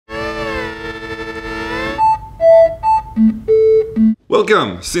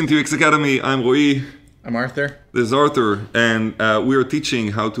Welcome, Synth Academy. I'm Roy. I'm Arthur. This is Arthur, and we are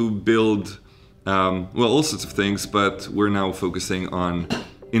teaching how to build, well, all sorts of things, but we're now focusing on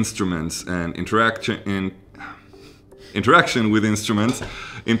instruments and interaction with instruments,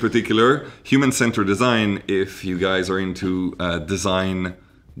 in particular, human-centered design, if you guys are into design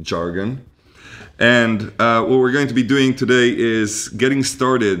jargon. And what we're going to be doing today is getting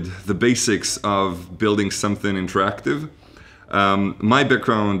started, the basics of building something interactive. My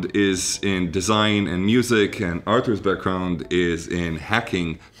background is in design and music, and Arthur's background is in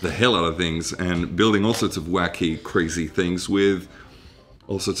hacking the hell out of things and building all sorts of wacky, crazy things with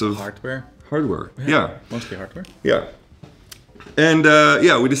all sorts of hardware. Yeah. Mostly hardware. Yeah. And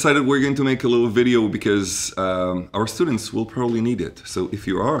yeah, we decided we're going to make a little video because our students will probably need it. So if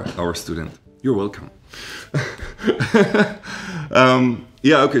you are our student, you're welcome.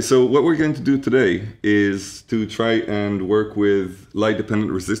 Yeah, okay, so what we're going to do today is to try and work with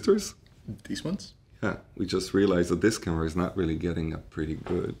light-dependent resistors. These ones? Yeah, we just realized that this camera is not really getting up pretty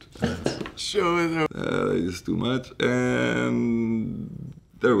good. Show it. It's too much, and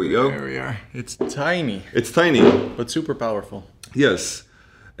there we go. There we are. It's tiny. It's tiny. But super powerful. Yes.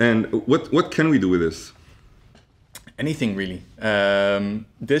 And what can we do with this? Anything, really.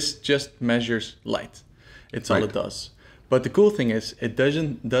 This just measures light. It's all it does. But the cool thing is, it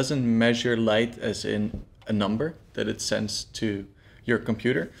doesn't measure light as in a number that it sends to your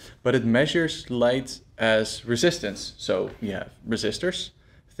computer, but it measures light as resistance. So you have resistors,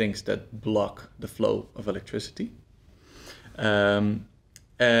 things that block the flow of electricity. And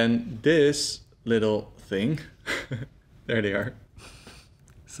this little thing, there they are.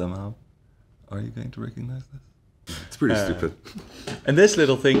 Somehow, are you going to recognize this? It's pretty stupid. And this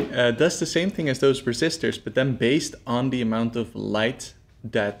little thing does the same thing as those resistors, but then based on the amount of light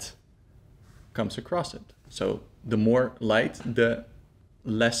that comes across it. So the more light, the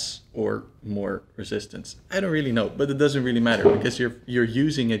less or more resistance. I don't really know, but it doesn't really matter because you're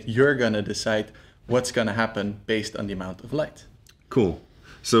using it. You're gonna decide what's gonna happen based on the amount of light. Cool.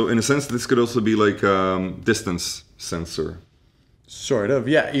 So in a sense, this could also be like a distance sensor. Sort of,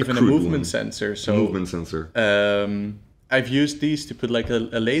 yeah, even a movement sensor. So movement sensor. I've used these to put like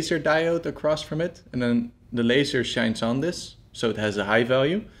a laser diode across from it, and then the laser shines on this, so it has a high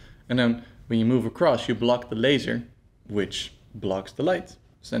value. And then when you move across, you block the laser, which blocks the light.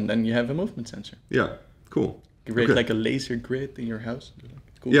 So then you have a movement sensor. Yeah, cool. Create like a laser grid in your house.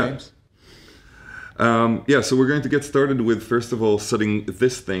 Cool games. Yeah, so we're going to get started with, first of all, setting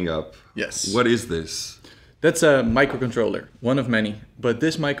this thing up. Yes. What is this? That's a microcontroller, one of many. But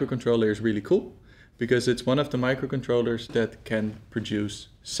this microcontroller is really cool because it's one of the microcontrollers that can produce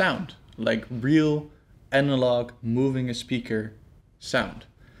sound, like real analog moving a speaker sound.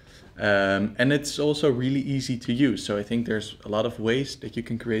 And it's also really easy to use. So I think there's a lot of ways that you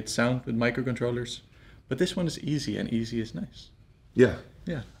can create sound with microcontrollers. But this one is easy, and easy is nice. Yeah.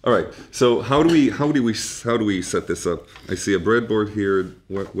 Yeah. All right. So how do we set this up? I see a breadboard here.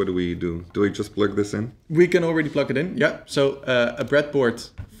 What do we do? Do we just plug this in? We can already plug it in. Yeah. So a breadboard,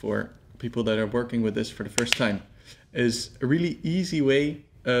 for people that are working with this for the first time, is a really easy way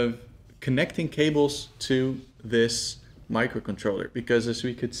of connecting cables to this microcontroller, because as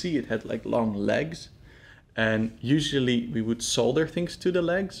we could see, it had like long legs, and usually we would solder things to the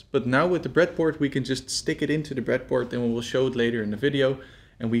legs, but now with the breadboard we can just stick it into the breadboard, and we will show it later in the video,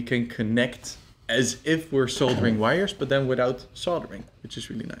 and we can connect as if we're soldering wires, but then without soldering, which is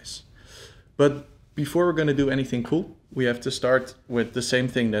really nice. But before we're going to do anything cool, we have to start with the same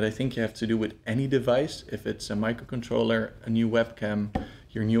thing that I think you have to do with any device. If it's a microcontroller, a new webcam,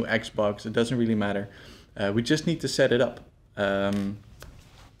 your new Xbox, it doesn't really matter. We just need to set it up and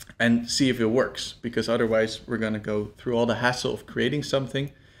see if it works, because otherwise we're going to go through all the hassle of creating something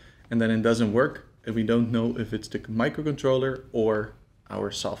and then it doesn't work, and we don't know if it's the microcontroller or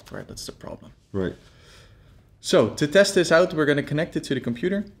our software that's the problem. Right. So to test this out, we're going to connect it to the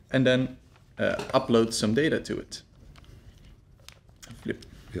computer and then upload some data to it. Flip.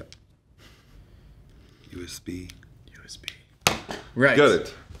 Yeah. USB. Right. Got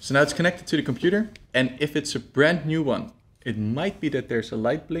it. So now it's connected to the computer, and if it's a brand new one, it might be that there's a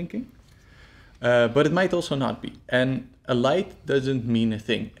light blinking, but it might also not be. And a light doesn't mean a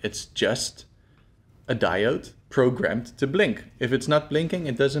thing. It's just a diode programmed to blink. If it's not blinking,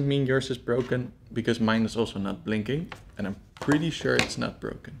 it doesn't mean yours is broken, because mine is also not blinking, and I'm pretty sure it's not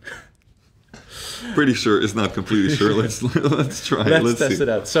broken. Pretty sure it's not completely sure. Let's try. Let's test it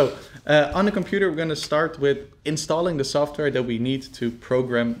out. So on the computer, we're going to start with installing the software that we need to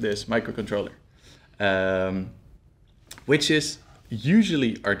program this microcontroller, which is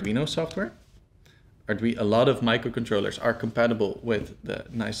usually Arduino software. A lot of microcontrollers are compatible with the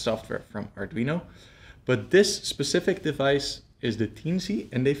nice software from Arduino, but this specific device is the Teensy,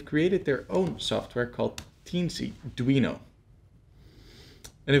 and they've created their own software called Teensy Duino.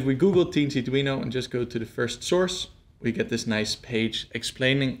 And if we Google Teensy Duino and just go to the first source, we get this nice page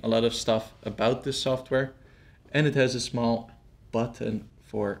explaining a lot of stuff about this software, and it has a small button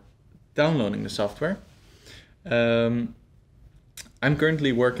for downloading the software. I'm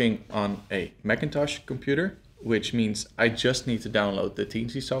currently working on a Macintosh computer, which means I just need to download the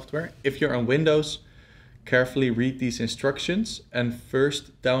Teensy software. If you're on Windows, carefully read these instructions and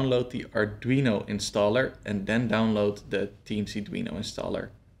first download the Arduino installer and then download the Teensy Duino installer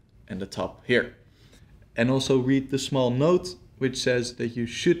in the top here. And also read the small note which says that you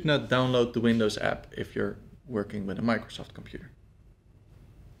should not download the Windows app if you're working with a Microsoft computer.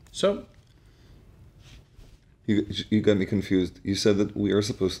 So, You got me confused. You said that we are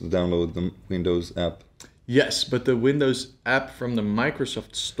supposed to download the Windows app. yes, but the Windows app from the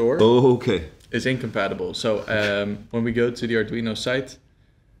Microsoft Store is incompatible. So when we go to the Arduino site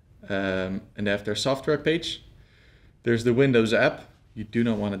and they have their software page, there's the Windows app. You do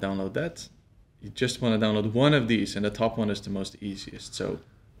not want to download that. You just want to download one of these, and the top one is the most easiest. So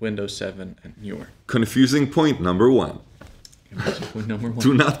Windows 7 and newer. Confusing point number 1. Point number 1.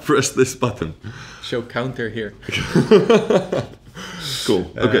 Do not press this button. Show counter here.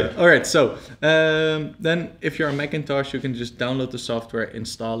 Cool. Okay. All right. So then if you're on Macintosh, you can just download the software,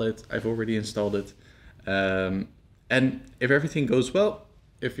 install it. I've already installed it. And if everything goes well,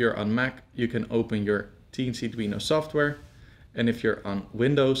 if you're on Mac, you can open your Teensy Duino software. And if you're on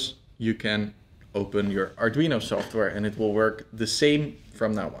Windows, you can open your Arduino software and it will work the same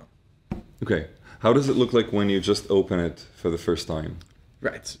from now on. Okay. How does it look like when you just open it for the first time?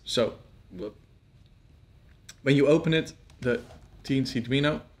 Right. So when you open it, the Teensy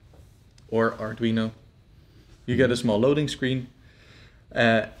Duino or Arduino, you get a small loading screen.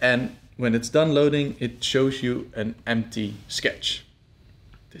 And when it's done loading, it shows you an empty sketch.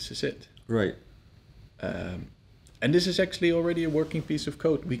 This is it. Right. And this is actually already a working piece of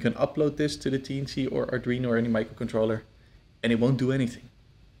code. We can upload this to the Teensy or Arduino or any microcontroller, and it won't do anything.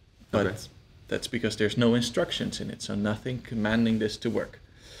 But that's because there's no instructions in it, so nothing commanding this to work.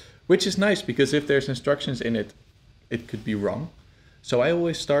 Which is nice, because if there's instructions in it, it could be wrong. So I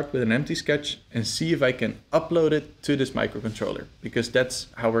always start with an empty sketch and see if I can upload it to this microcontroller, because that's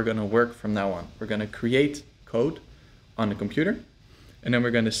how we're going to work from now on. We're going to create code on the computer, and then we're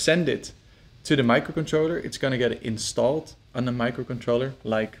going to send it to the microcontroller. It's going to get installed on the microcontroller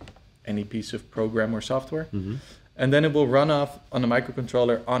like any piece of program or software. Mm-hmm. And then it will run off on the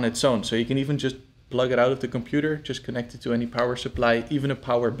microcontroller on its own. So you can even just plug it out of the computer, just connect it to any power supply, even a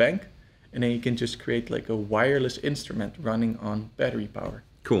power bank. And then you can just create like a wireless instrument running on battery power.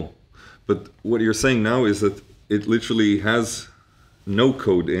 Cool. But what you're saying now is that it literally has no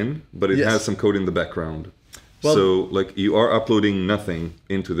code in, but it has some code in the background. Well, so like you are uploading nothing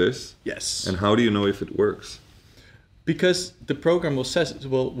into this. Yes. And how do you know if it works? Because the program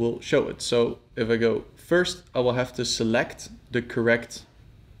will show it. So if I go first, I will have to select the correct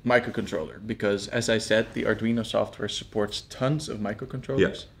microcontroller, because as I said, the Arduino software supports tons of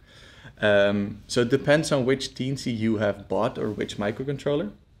microcontrollers. Yeah. So it depends on which Teensy you have bought or which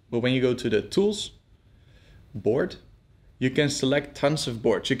microcontroller. But when you go to the tools board, you can select tons of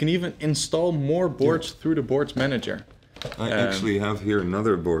boards. You can even install more boards through the boards manager. I actually have here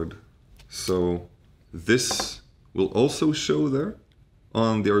another board. So this will also show there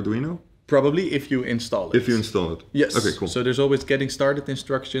on the Arduino? Probably if you install it. If you install it. Yes. Okay, cool. So there's always getting started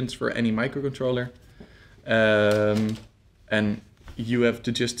instructions for any microcontroller. And you have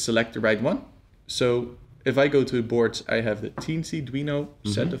to just select the right one. So if I go to boards, I have the Teensy Duino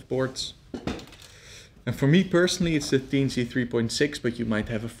set of boards. And for me personally, it's the Teensy 3.6, but you might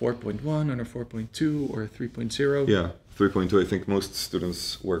have a 4.1 or a 4.2 or a 3.0. Yeah, 3.2. I think most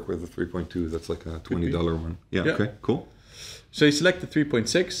students work with a 3.2. That's like a $20 one. Yeah, okay, cool. So you select the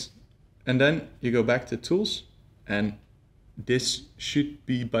 3.6, and then you go back to tools, and this should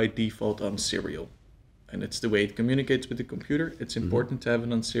be by default on serial. And it's the way it communicates with the computer. It's important to have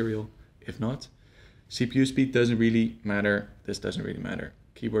it on serial. If not, CPU speed doesn't really matter. This doesn't really matter.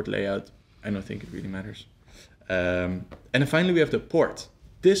 Keyboard layout, I don't think it really matters. And then finally, we have the port.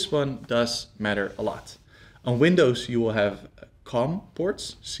 This one does matter a lot. On Windows, you will have COM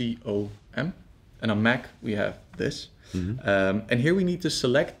ports, C-O-M. And on Mac, we have this. And here we need to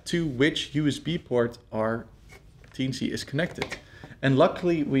select to which USB port our Teensy is connected. And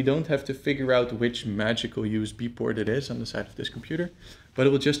luckily, we don't have to figure out which magical USB port it is on the side of this computer, but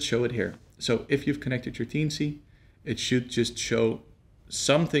it will just show it here. So if you've connected your Teensy, it should just show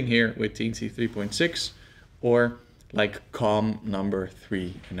something here with Teensy 3.6 or like COM number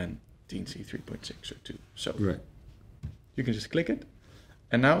 3 and then Teensy 3.6 or 2. So you can just click it.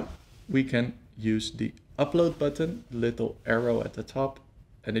 And now we can use the upload button, the little arrow at the top,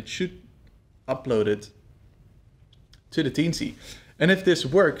 and it should upload it to the Teensy. And if this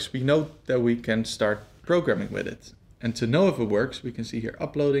works, we know that we can start programming with it. And to know if it works, we can see here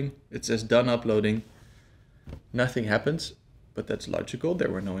uploading. It says done uploading. Nothing happens, but that's logical. There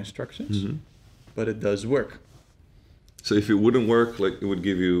were no instructions, but it does work. So if it wouldn't work, like it would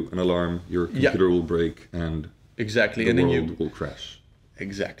give you an alarm, your computer will break and exactly, the and then world will crash.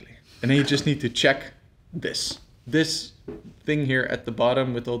 Exactly. And then you just need to check this. This thing here at the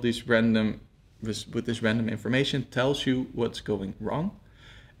bottom with all these random, with this random information tells you what's going wrong.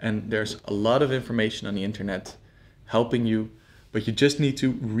 And there's a lot of information on the internet helping you, but you just need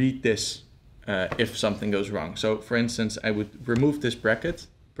to read this if something goes wrong. So for instance, I would remove this bracket.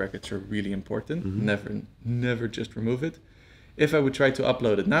 Brackets are really important. Never just remove it. If I would try to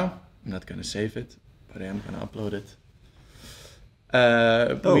upload it now, I'm not going to save it, but I am going to upload it.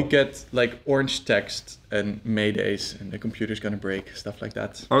 We get like orange text and maydays and the computer's going to break, stuff like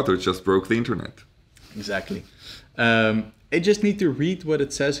that. Arthur just broke the internet. Exactly. I just need to read what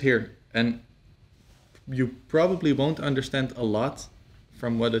it says here, and you probably won't understand a lot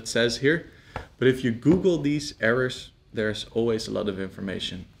from what it says here, but if you Google these errors, there's always a lot of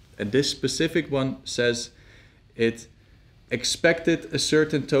information. And this specific one says it expected a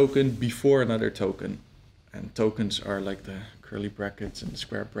certain token before another token. And tokens are like the curly brackets and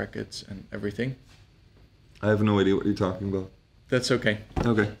square brackets and everything. I have no idea what you're talking about. That's okay.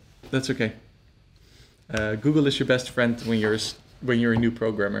 Okay. That's okay. Google is your best friend when you're a new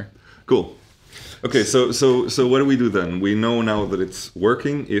programmer. Cool. Okay, so what do we do then? We know now that it's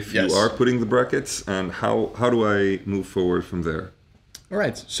working if you are putting the brackets, and how do I move forward from there? All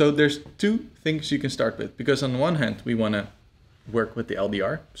right, so there's two things you can start with, because on one hand we want to work with the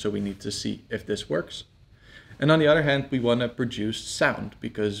LDR, so we need to see if this works. And on the other hand, we want to produce sound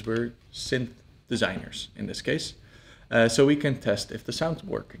because we're synth designers in this case. So we can test if the sound's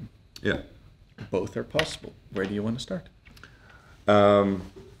working. Yeah. Both are possible. Where do you want to start?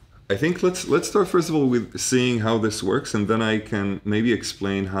 I think let's start first of all with seeing how this works, and then I can maybe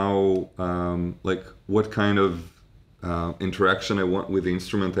explain how, like what kind of interaction I want with the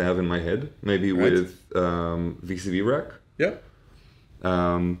instrument I have in my head, maybe with VCD rack. Yeah.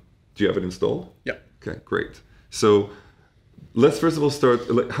 Do you have it installed? Yeah. Okay, great. So let's first of all start,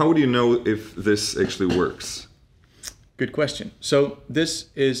 like, how do you know if this actually works? Good question. So this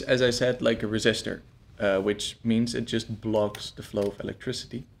is, as I said, like a resistor, which means it just blocks the flow of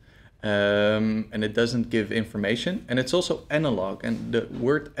electricity. And it doesn't give information, and it's also analog, and the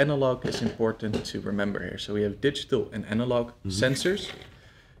word analog is important to remember here. So we have digital and analog sensors.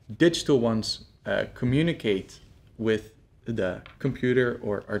 Digital ones communicate with the computer,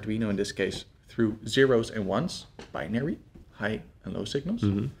 or Arduino in this case, through zeros and ones, binary, high and low signals.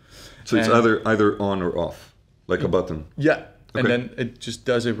 So it's either on or off, like a button. Yeah. And then it just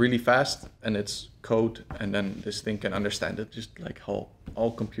does it really fast, and it's code, and then this thing can understand it, just like how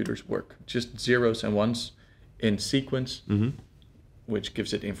all computers work. Just zeros and ones in sequence, which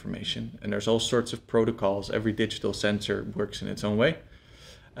gives it information. And there's all sorts of protocols. Every digital sensor works in its own way.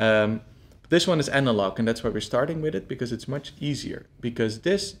 This one is analog, and that's why we're starting with it, because it's much easier. Because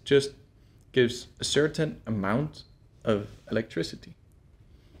this just gives a certain amount of electricity.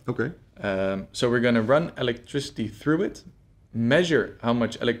 Okay. So we're going to run electricity through it, measure how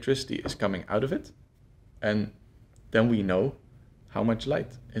much electricity is coming out of it, and then we know how much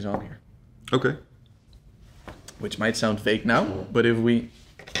light is on here. Okay. Which might sound fake now, but if we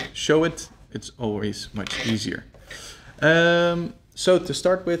show it, it's always much easier. So to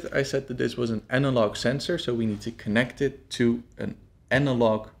start with, I said that this was an analog sensor, so we need to connect it to an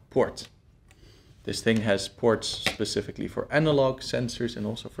analog port. This thing has ports specifically for analog sensors and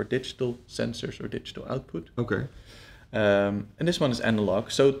also for digital sensors or digital output. Okay. And this one is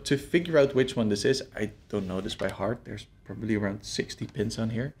analog. So to figure out which one this is, I don't know this by heart. There's probably around 60 pins on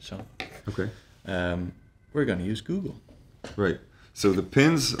here. So okay. We're going to use Google. Right. So the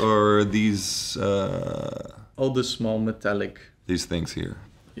pins are these... all the small metallic... These things here.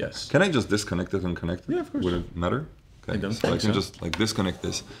 Yes. Can I just disconnect it and connect it? Yeah, of course. Would it matter? Okay. I don't so I think can just like disconnect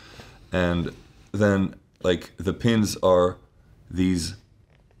this. And then like the pins are these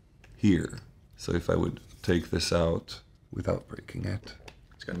here. So if I would take this out without breaking it.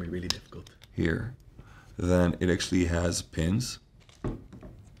 It's going to be really difficult. Here. Then it actually has pins.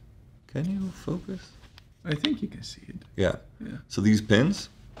 Can you focus? I think you can see it. Yeah. So these pins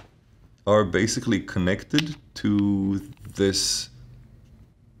are basically connected to this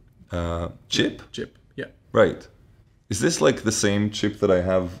chip? Chip, yeah. Right. Is this like the same chip that I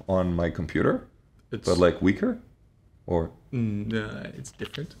have on my computer, but like weaker? Or it's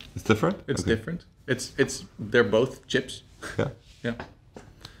different. it's different? It's different. They're both chips. Yeah. Yeah.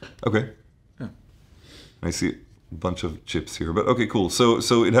 Okay. Yeah. I see a bunch of chips here, but okay, cool.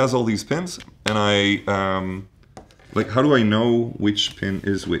 So it has all these pins, and I like, how do I know which pin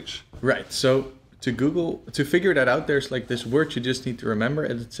is which? Right. So to figure that out, there's like this word you just need to remember,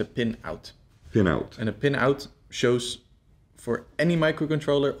 and it's a pin out. Pin out. And a pin out shows for any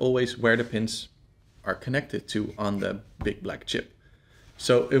microcontroller always where the pins are connected to on the big black chip.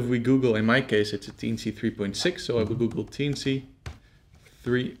 So if we Google, in my case, it's a Teensy 3.6. So I will Google Teensy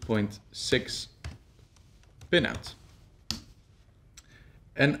 3.6 pin out.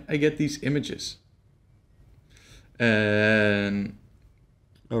 And I get these images. And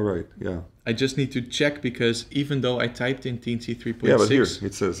Oh, right, yeah. I just need to check, because even though I typed in Teensy 3.6... Yeah, but here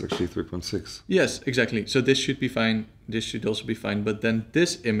it says actually 3.6. Yes, exactly. So this should be fine. This should also be fine. But then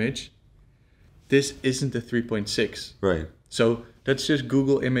this image, this isn't a 3.6. Right. So that's just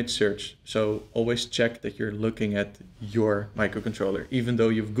Google image search. So always check that you're looking at your microcontroller. Even though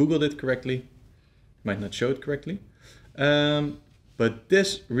you've Googled it correctly, it might not show it correctly. But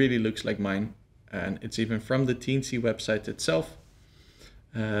this really looks like mine. And it's even from the Teensy website itself.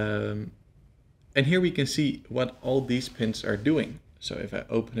 And here we can see what all these pins are doing. So if I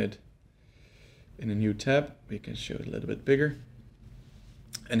open it in a new tab, we can show it a little bit bigger.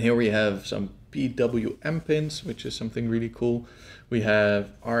 And here we have some PWM pins, which is something really cool. We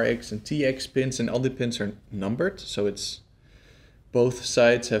have RX and TX pins, and all the pins are numbered. So it's both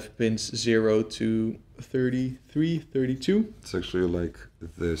sides have pins 0 to 33, 32. It's actually like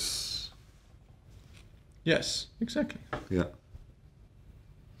this. Yes, exactly. Yeah.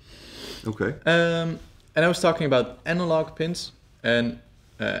 Okay. And I was talking about analog pins, and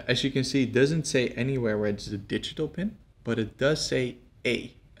as you can see, it doesn't say anywhere where it's the digital pin, but it does say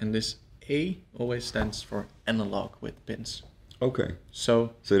A, and this A always stands for analog with pins. Okay.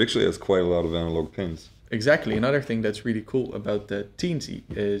 So it actually has quite a lot of analog pins. Exactly. Another thing that's really cool about the Teensy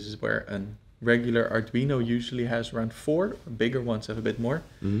is where a regular Arduino usually has around 4, bigger ones have a bit more.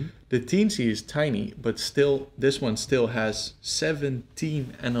 Mm-hmm. The Teensy is tiny, but still, this one still has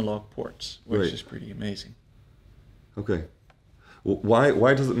 17 analog ports, which is pretty amazing. Okay.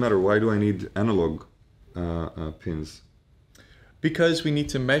 Why does it matter? Why do I need analog pins? Because we need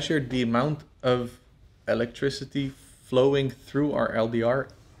to measure the amount of electricity flowing through our LDR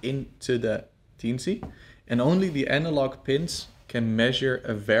into the Teensy, and only the analog pins can measure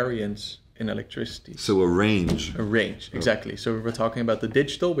a variance in electricity. So a range. A range, exactly. So we're talking about the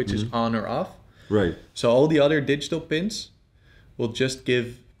digital, which is on or off. Right. So all the other digital pins will just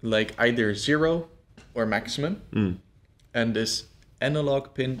give like either 0 or maximum. And this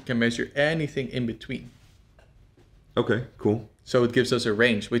analog pin can measure anything in between. Okay, cool. So it gives us a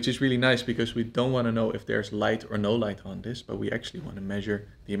range, which is really nice, because we don't want to know if there's light or no light on this, but we actually want to measure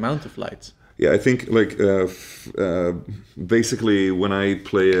the amount of light. Yeah, I think like basically when I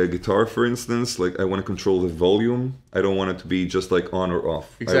play a guitar, for instance, like I want to control the volume. I don't want it to be just like on or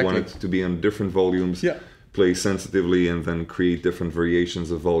off. Exactly. I want it to be on different volumes, play sensitively, and then create different variations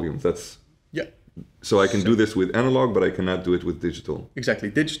of volume. That's so I can do this with analog, but I cannot do it with digital.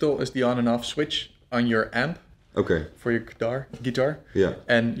 Exactly. Digital is the on and off switch on your amp. Okay. For your guitar. Yeah.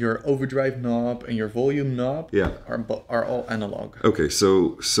 And your overdrive knob and your volume knob are all analog. Okay,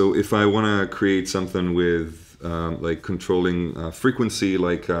 so if I want to create something with like controlling frequency,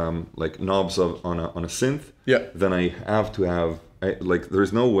 like knobs on a synth, then I have to have like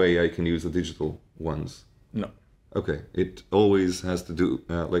there's no way I can use the digital ones. No. Okay, it always has to do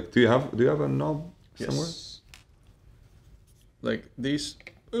like do you have a knob somewhere? Like these.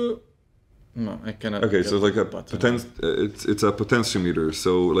 No, I cannot. Okay, so like it's a potentiometer.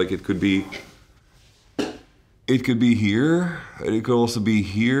 So like it could be here, and it could also be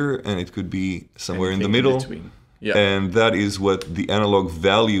here, and it could be somewhere in the middle. Yeah. And that is what the analog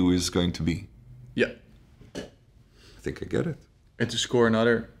value is going to be. Yeah. I think I get it. And to score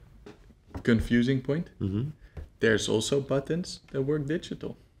another confusing point, there's also buttons that work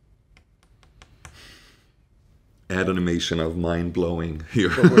digital. Add animation of mind-blowing here.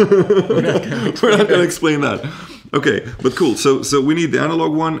 We're not going to explain that. Okay, but cool. So we need the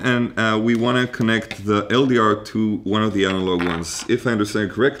analog one, and we want to connect the LDR to one of the analog ones. If I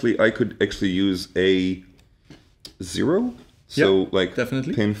understand correctly, I could actually use a 0. So like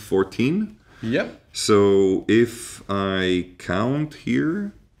definitely. pin 14. Yep. So if I count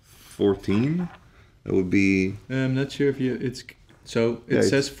here, 14, that would be... I'm not sure if it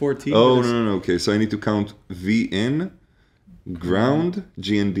says 14. Oh, no. Okay, so I need to count V in, ground,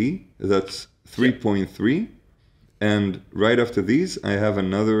 G and D, that's 3.3. And right after these, I have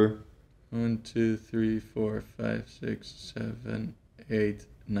another 1, 2, 3, 4, 5, 6, 7, 8,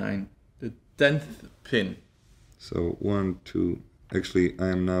 9. The 10th pin. So 1, 2. Actually, I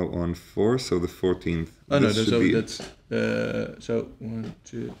am now on 4, so the 14th. Oh no, that's so 1,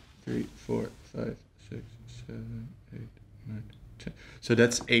 2, 3, 4, 5, 6, 7, 8, 9, 10. So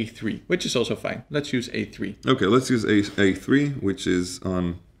that's A3, which is also fine. Let's use A3. Okay, let's use A3, which is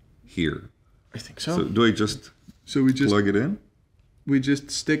on here. I think so. So do I just plug it in? We just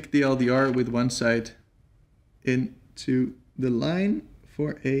stick the LDR with one side into the line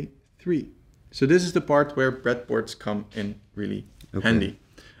for A3. So this is the part where breadboards come in really handy.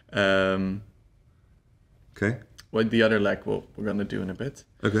 Okay. What the other leg we're going to do in a bit.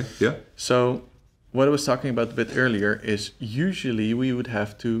 Okay, yeah. So what I was talking about a bit earlier is usually we would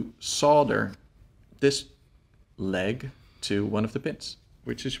have to solder this leg to one of the pins,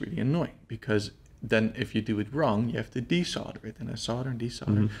 which is really annoying because then if you do it wrong, you have to desolder it, and I solder and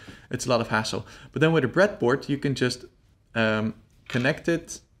desolder. It's a lot of hassle. But then with a breadboard, you can just connect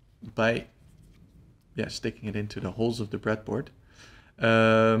it by sticking it into the holes of the breadboard.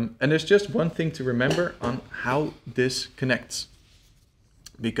 And there's just one thing to remember on how this connects.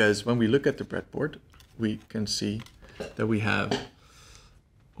 Because when we look at the breadboard, we can see that we have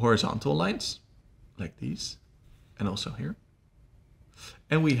horizontal lines, like these, and also here.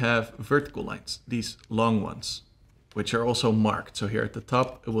 And we have vertical lines, these long ones, which are also marked. So here at the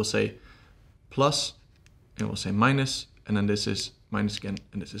top, it will say plus, and it will say minus, and then this is minus again,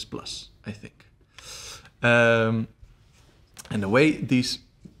 and this is plus, I think. And the way these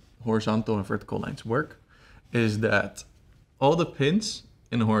horizontal and vertical lines work is that all the pins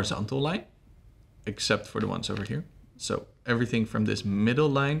in the horizontal line, except for the ones over here, so everything from this middle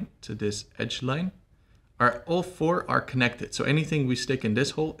line to this edge line, all four are connected. So anything we stick in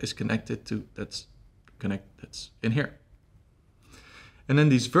this hole is connected to that's in here. And then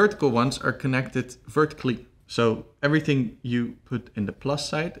these vertical ones are connected vertically. So everything you put in the plus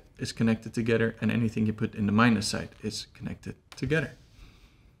side is connected together, and anything you put in the minus side is connected together.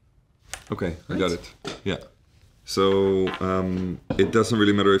 Okay, I got it. Yeah. So it doesn't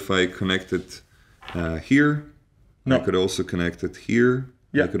really matter if I connect it here. No. I could also connect it here.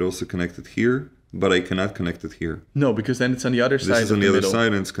 Yeah. I could also connect it here. But I cannot connect it here. No, because then it's on the other side. This is on the other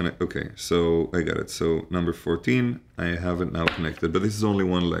side, and it's connected. Okay, so I got it. So number 14, I have it now connected. But this is only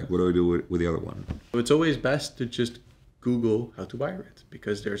one leg. What do I do with the other one? It's always best to just Google how to wire it,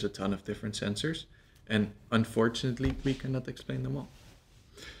 because there's a ton of different sensors, and unfortunately, we cannot explain them all.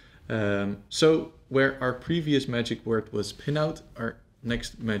 So where our previous magic word was pinout, our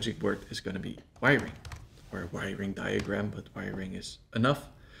next magic word is going to be wiring, or a wiring diagram, but wiring is enough.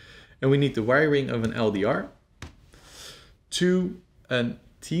 And we need the wiring of an LDR to a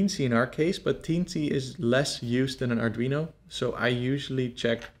Teensy in our case, but Teensy is less used than an Arduino. So I usually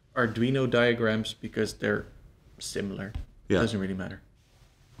check Arduino diagrams because they're similar. Yeah. It doesn't really matter.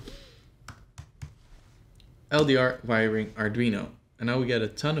 LDR wiring Arduino. And now we get a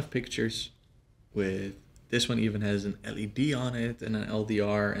ton of pictures with, this one even has an LED on it and an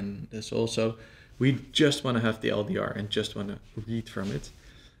LDR, and this also. We just want to have the LDR and just want to read from it.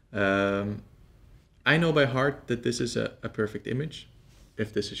 I know by heart that this is a perfect image.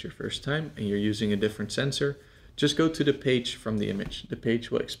 If this is your first time and you're using a different sensor, just go to the page from the image. The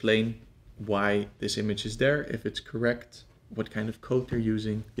page will explain why this image is there, if it's correct, what kind of code they're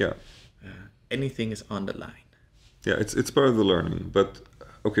using. Yeah. Anything is on the line. Yeah, it's part of the learning. But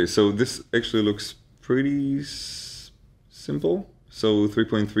okay, so this actually looks pretty simple. So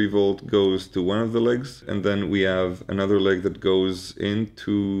 3.3 volt goes to one of the legs, and then we have another leg that goes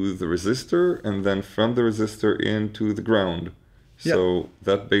into the resistor, and then from the resistor into the ground. Yep. So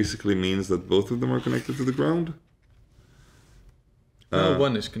that basically means that both of them are connected to the ground? No,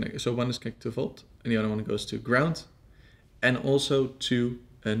 one is connected. So one is connected to volt, and the other one goes to ground, and also to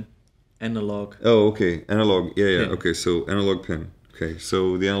an analog. Oh, okay, analog. Yeah, yeah. Pin. Okay, so analog pin. Okay,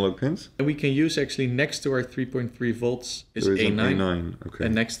 so the analog pins? And we can use actually next to our 3.3 volts is A9. A9, okay.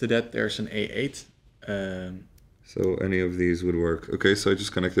 And next to that there's an A8. So any of these would work. Okay, so I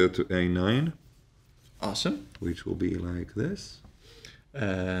just connected it to A9. Awesome. Which will be like this.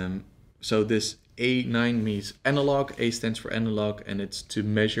 So this A9 means analog. A stands for analog, and it's to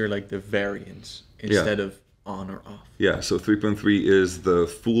measure like the variance instead of on or off. Yeah, so 3.3 is the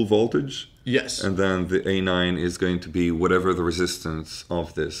full voltage. Yes. And then the A9 is going to be whatever the resistance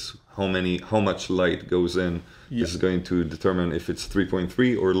of this, how much light goes in. Yes. This is going to determine if it's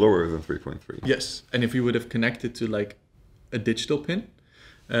 3.3 or lower than 3.3. Yes, and if you would have connected to like a digital pin,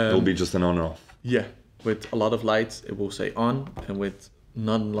 it'll be just an on-off. Yeah, with a lot of light, it will say on, and with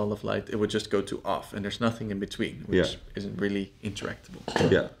not a lot of light, it would just go to off, and there's nothing in between, which isn't really interactable.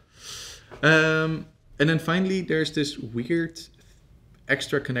 Yeah. And then finally, there's this weird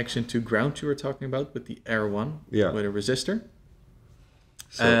extra connection to ground you were talking about with the R1 with a resistor.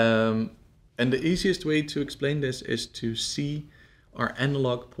 So. And the easiest way to explain this is to see our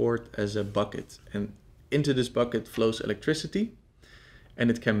analog port as a bucket, and into this bucket flows electricity,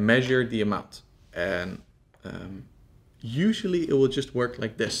 and it can measure the amount. And usually it will just work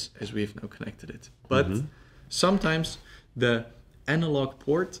like this, as we've now connected it. But sometimes the analog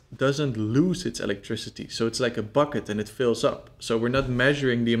port doesn't lose its electricity, so it's like a bucket and it fills up. So we're not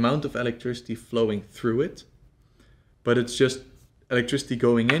measuring the amount of electricity flowing through it, but it's just electricity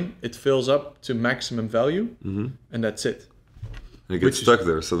going in, it fills up to maximum value, and that's it. And it gets stuck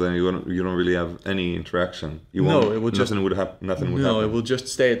there, so then you don't really have any interaction. Nothing would happen. No, it will just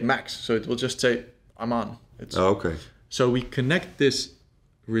stay at max. So it will just say, I'm on. Okay. So we connect this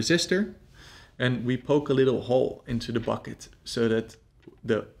resistor, and we poke a little hole into the bucket so that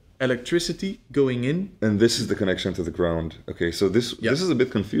the electricity going in. And this is the connection to the ground. Okay, so this is a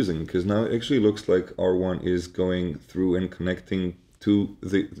bit confusing, because now it actually looks like R1 is going through and connecting to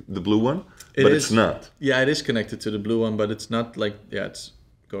the blue one, but it's not. Yeah, it is connected to the blue one, but it's not like, it's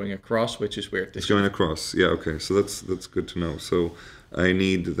going across, which is weird. It's going across, yeah, okay, so that's good to know. So I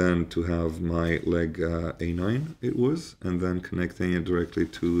need then to have my leg A9, it was, and then connecting it directly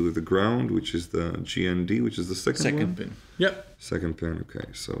to the ground, which is the GND, which is the second one. Pin. Yep. Second pin, okay,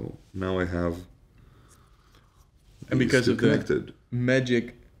 so now I have. And because of the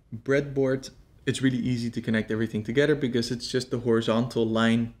magic breadboard, it's really easy to connect everything together, because it's just the horizontal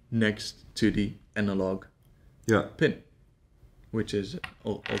line next to the analog pin, which is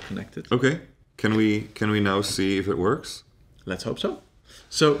all connected. Okay, can we now see if it works? Let's hope so.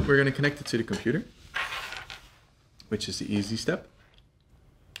 So we're going to connect it to the computer, which is the easy step.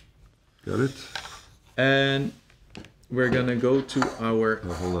 Got it. And we're going to go to our...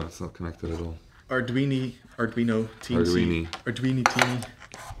 Oh, hold on, it's not connected at all. Arduino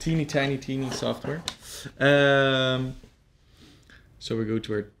teeny software. So we go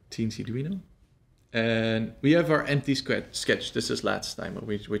to our Teensy Arduino, and we have our empty sketch. This is last time,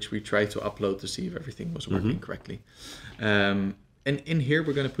 which we tried to upload to see if everything was working correctly. And in here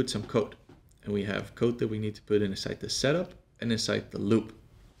we're going to put some code, and we have code that we need to put inside the setup and inside the loop.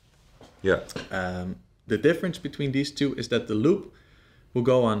 Yeah. The difference between these two is that the loop will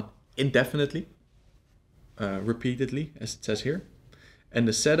go on indefinitely, repeatedly, as it says here. And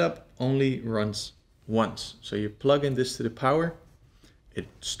the setup only runs once. So you plug in this to the power, it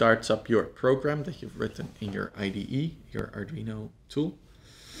starts up your program that you've written in your IDE, your Arduino tool.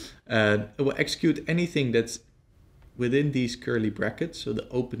 And it will execute anything that's within these curly brackets, so the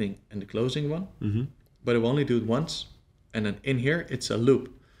opening and the closing one. But it will only do it once. And then in here, it's a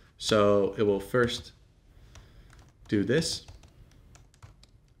loop. So it will first do this.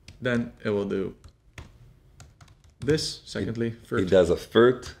 Then it will do this, secondly, first. It does a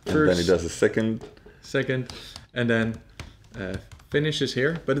first, and then it does a second, and then finishes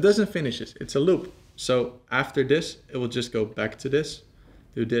here, but it doesn't finish it. It's a loop. So after this, it will just go back to this,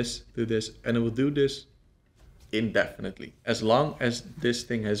 do this, and it will do this indefinitely. As long as this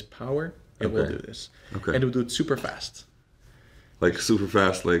thing has power, it will do this. Okay. And it will do it super fast. Like super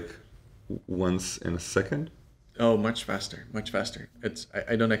fast, like once in a second? Oh, much faster, much faster.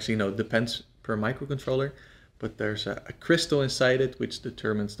 I don't actually know. It depends per microcontroller. But there's a crystal inside it which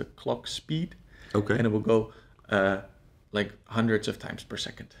determines the clock speed. Okay. And it will go like hundreds of times per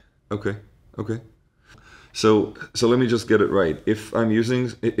second. Okay. So let me just get it right. If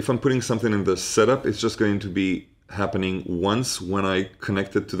I'm putting something in the setup, it's just going to be happening once when I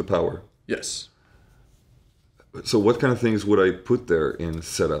connect it to the power. Yes. So what kind of things would I put there in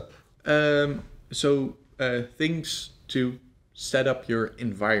setup? Things to set up your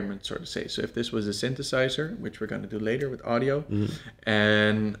environment, so to say. So if this was a synthesizer, which we're going to do later with audio,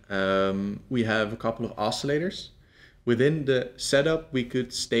 and we have a couple of oscillators. Within the setup, we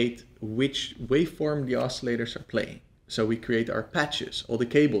could state which waveform the oscillators are playing. So we create our patches, all the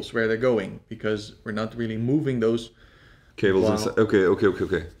cables, where they're going, because we're not really moving those cables.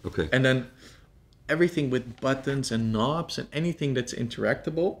 Okay. And then everything with buttons and knobs and anything that's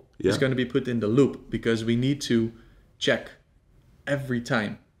interactable is going to be put in the loop, because we need to check every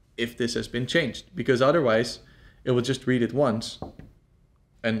time if this has been changed, because otherwise it will just read it once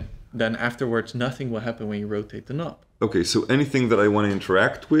and then afterwards nothing will happen when you rotate the knob. Okay, so anything that I want to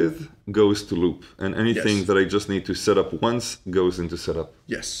interact with goes to loop, and anything that I just need to set up once goes into setup.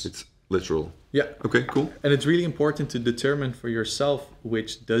 Yes. It's literal. Yeah. Okay, cool. And it's really important to determine for yourself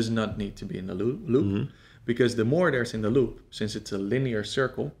which does not need to be in the loop. Because the more there's in the loop, since it's a linear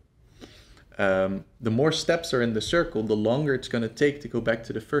circle, the more steps are in the circle, the longer it's going to take to go back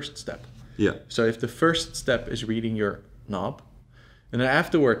to the first step. Yeah. So if the first step is reading your knob, and then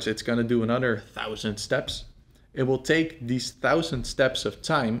afterwards it's going to do another 1,000 steps, it will take these 1,000 steps of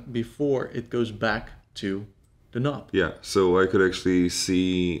time before it goes back to the knob. Yeah, so I could actually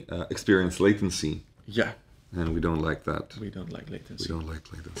see experience latency. Yeah. And we don't like that. We don't like latency. We don't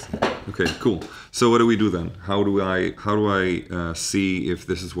like latency. Okay, cool. So what do we do then? How do I see if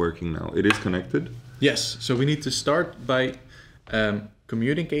this is working now? It is connected? Yes. So we need to start by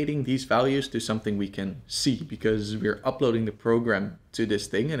communicating these values to something we can see, because we're uploading the program to this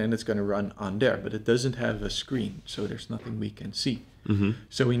thing and then it's going to run on there, but it doesn't have a screen, so there's nothing we can see.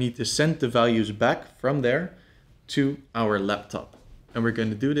 So we need to send the values back from there to our laptop. And we're going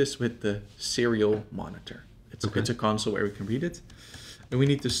to do this with the serial monitor. It's a console where we can read it. And we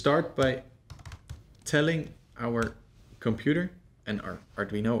need to start by telling our computer and our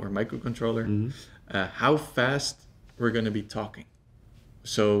Arduino or microcontroller how fast we're going to be talking.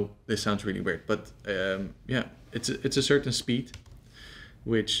 So this sounds really weird, but yeah, it's a certain speed,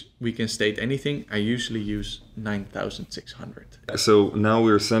 which we can state anything. I usually use 9,600. So now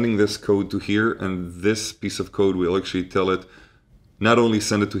we're sending this code to here, and this piece of code will actually tell it not only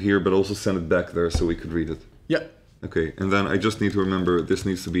send it to here, but also send it back there so we could read it. Yeah. Okay, and then I just need to remember this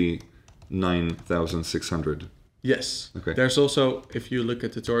needs to be 9,600. Yes. Okay. There's also, if you look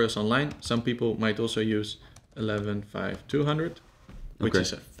at tutorials online, some people might also use 11,500, which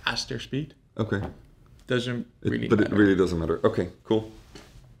is a faster speed. Okay. Doesn't really matter. But it really doesn't matter. Okay, cool.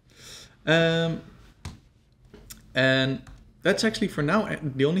 And that's actually for now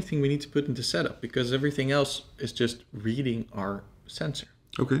the only thing we need to put into setup, because everything else is just reading our sensor.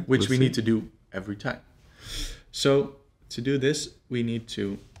 Okay. Which we need to do every time. So to do this, we need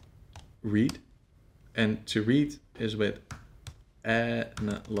to read, and to read is with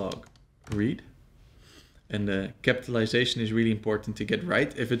analog read. And the capitalization is really important to get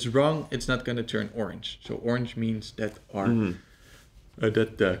right. If it's wrong, it's not going to turn orange. So orange means that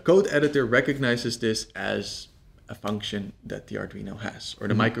that the code editor recognizes this as a function that the Arduino has, or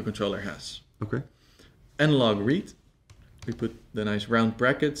the microcontroller has. Okay. Analog read. We put the nice round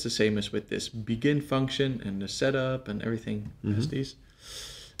brackets, the same as with this begin function and the setup and everything has these.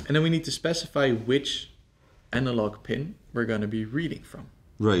 And then we need to specify which analog pin we're going to be reading from.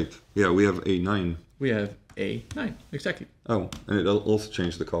 Right. Yeah, we have A9. We have A9, exactly. Oh, and it also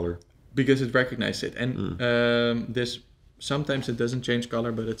changed the color. Because it recognized it. And this, sometimes it doesn't change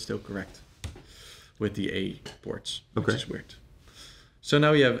color, but it's still correct with the A ports, which is weird. So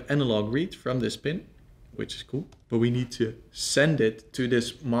now we have analog read from this pin, which is cool, but we need to send it to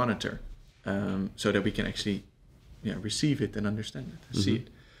this monitor so that we can actually receive it and understand it, see it.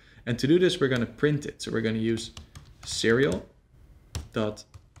 And to do this, we're going to print it. So we're going to use serial.print.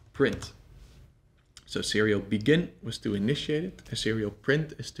 So serial begin was to initiate it, and serial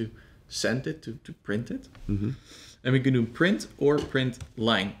print is to send it, to print it. And we can do print or print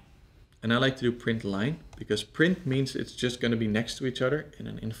line. And I like to do print line because print means it's just going to be next to each other in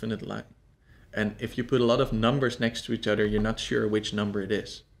an infinite line. And if you put a lot of numbers next to each other, you're not sure which number it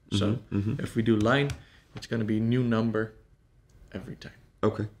is. So if we do line, it's going to be a new number every time.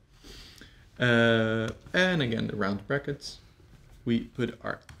 Okay. And again, the round brackets. We put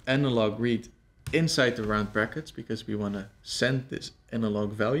our analog read inside the round brackets because we want to send this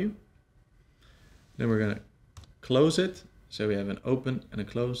analog value. Then we're going to close it. So we have an open and a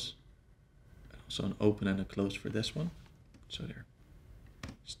close. Also an open and a close for this one. So there's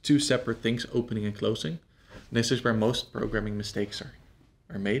two separate things, opening and closing. And this is where most programming mistakes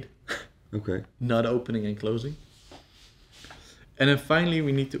are made. Okay. Not opening and closing. And then finally,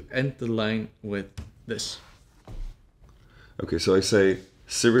 we need to end the line with this. Okay, so I say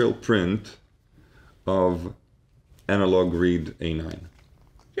serial print of analog read A9.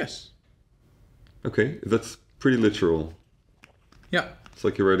 Yes. Okay, that's pretty literal. Yeah. It's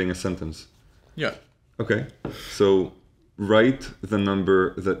like you're writing a sentence. Yeah. Okay, so write the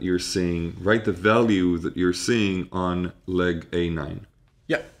number that you're seeing, write the value that you're seeing on leg A9.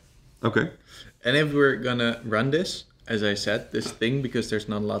 Yeah. Okay. And if we're gonna run this, as I said, this thing, because there's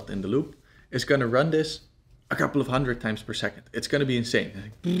not a lot in the loop, is gonna run this a couple of 100 times per second. It's gonna be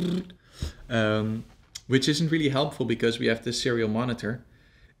insane. Which isn't really helpful because we have this serial monitor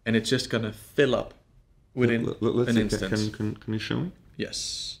and it's just gonna fill up within an instance. Can you show me?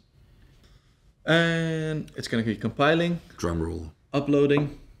 Yes. And it's gonna be compiling. Drum roll.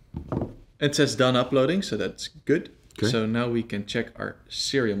 Uploading. It says done uploading, so that's good. Okay. So now we can check our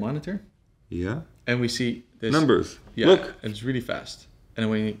serial monitor. Yeah. And we see this. Numbers. Yeah, Look. and it's really fast. And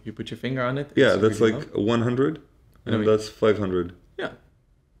when you put your finger on it, Yeah, it's that's really like low. 100, and that's 500. Yeah.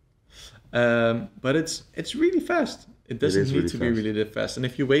 But it's really fast. It doesn't need really to be fast. really that fast. And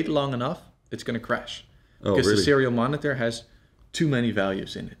if you wait long enough, it's going to crash. Oh, Because really? the serial monitor has too many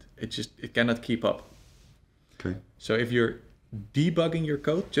values in it. It cannot keep up. Okay. So if you're debugging your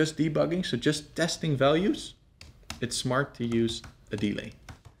code, just debugging, so just testing values, it's smart to use a delay.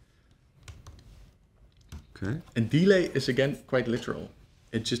 Okay. And delay is again quite literal.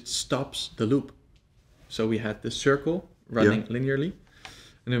 It just stops the loop. So we had this circle running linearly.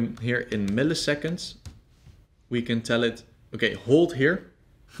 And then here in milliseconds, we can tell it, okay, hold here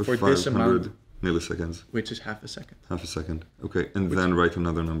for this amount, milliseconds, which is half a second. half a second. Okay, and then write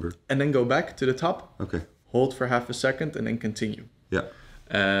another number. And then go back to the top, Okay. hold for half a second, and then continue. Yeah.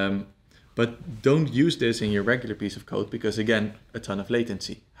 But don't use this in your regular piece of code because again, a ton of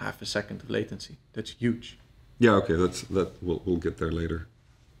latency, half a second of latency. That's huge. Yeah. Okay. We'll get there later.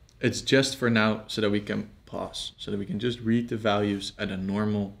 It's just for now so that we can pause, so that we can just read the values at a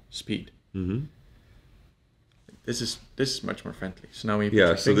normal speed. Mm-hmm. This is much more friendly. So now we put Yeah.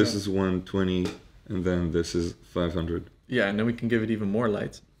 your So finger- this is 120, and then this is 500. yeah, and then we can give it even more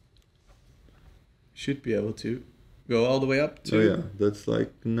light. Should be able to go all the way up to Oh yeah, that's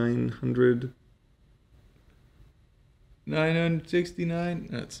like 900. 969.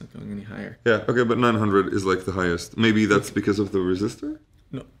 No, it's not going any higher. Yeah. Okay, but 900 is like the highest. Maybe that's because of the resistor.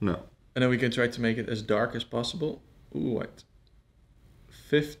 No. No. And then we can try to make it as dark as possible. Ooh, what?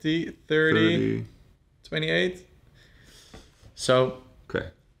 50, 30, 28. So Okay.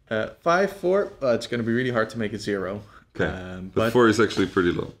 5, 4. It's going to be really hard to make it 0. Okay. But But 4 is actually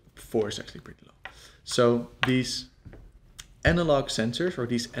pretty low. 4 is actually pretty low. So these analog sensors or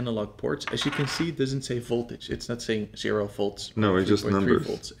these analog ports, as you can see, it doesn't say voltage. It's not saying 0 volts. No, it's just 3.3 numbers.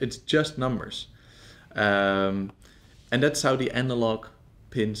 volts. It's just numbers. And that's how the analog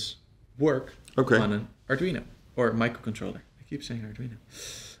pins work on an Arduino or microcontroller. I keep saying Arduino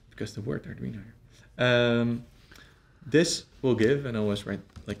because the word Arduino here. This will give, and I always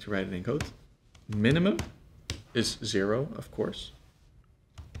like to write it in code, minimum is 0, of course.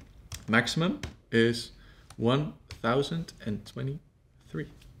 Maximum is 1023.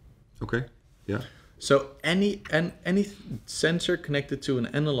 Okay. Yeah. So any sensor connected to an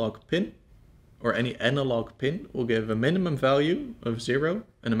analog pin or any analog pin will give a minimum value of 0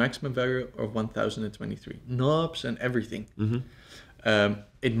 and a maximum value of 1023. Knobs and everything. Mm-hmm.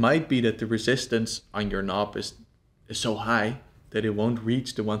 It might be that the resistance on your knob is so high that it won't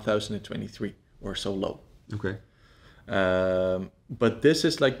reach the 1023 or so low. Okay. But this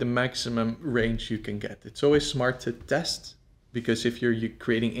is like the maximum range you can get. It's always smart to test because if you're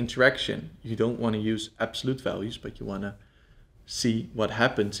creating interaction, you don't want to use absolute values, but you want to see what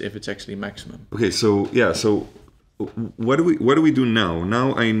happens if it's actually maximum. Okay. So yeah. So what do we do now?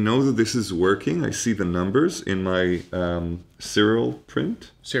 Now I know that this is working. I see the numbers in my serial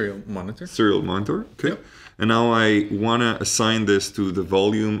monitor. Okay. Yep. And now I want to assign this to the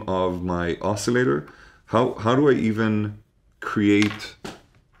volume of my oscillator. How do I even create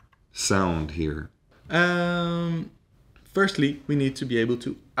sound here? Firstly, we need to be able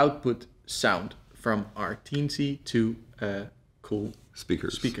to output sound from our Teensy to cool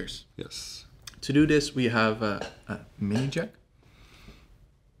speakers. Yes. To do this, we have a mini jack.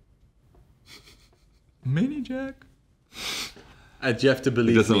 Mini jack. You have to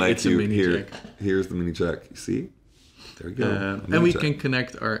believe It doesn't me, like it's you. a mini Here, jack. Here's the mini jack. You see? There we go. And we can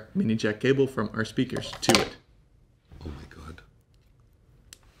connect our mini jack cable from our speakers to it. Oh my god.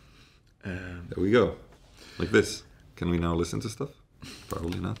 There we go. Like this. Can we now listen to stuff?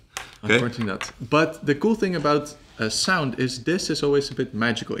 Probably not. Okay. Unfortunately not. But the cool thing about sound is this is always a bit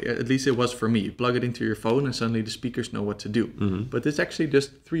magical. At least it was for me. You plug it into your phone and suddenly the speakers know what to do. Mm-hmm. But it's actually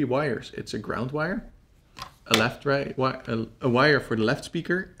just 3 wires. It's a ground wire, a wire for the left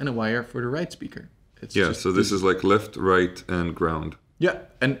speaker, and a wire for the right speaker. It's So this is like left, right, and ground. Yeah,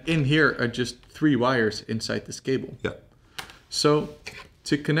 and in here are just 3 wires inside this cable. Yeah. So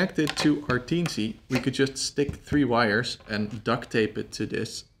to connect it to our Teensy, we could just stick 3 wires and duct tape it to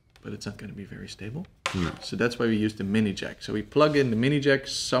this, but it's not going to be very stable. No. So that's why we use the mini jack. So we plug in the mini jack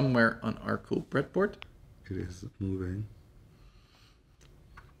somewhere on our cool breadboard. It is moving.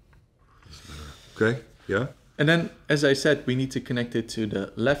 Okay. Yeah. And then, as I said, we need to connect it to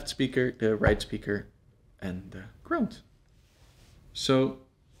the left speaker, the right speaker, and the ground. So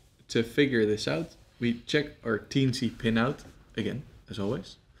to figure this out, we check our Teensy pin out, again, as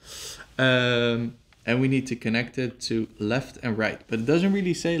always. And we need to connect it to left and right. But it doesn't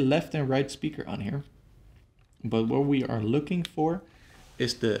really say left and right speaker on here. but what we are looking for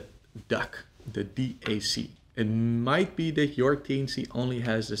is the duck, the DAC. It might be that your Teensy only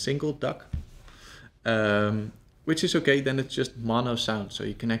has a single duck, which is okay, then it's just mono sound. So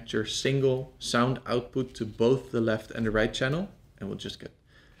you connect your single sound output to both the left and the right channel, and we'll just get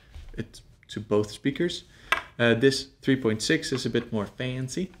it to both speakers. This 3.6 is a bit more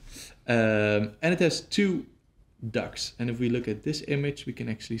fancy, and it has 2 ducks. And if we look at this image, we can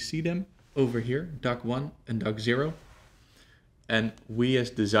actually see them over here, duck 1 and duck 0. And we as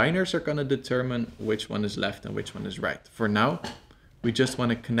designers are going to determine which one is left and which one is right. For now, we just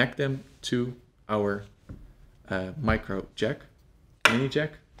want to connect them to our micro jack, mini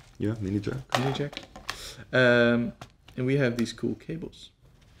jack. Yeah, mini jack. Mini jack. And we have these cool cables.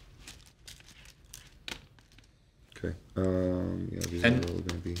 Okay. Yeah, these And are all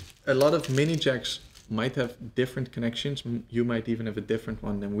going to be... a lot of mini jacks might have different connections. You might even have a different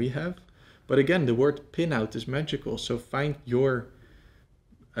one than we have. But again, the word pinout is magical. So find your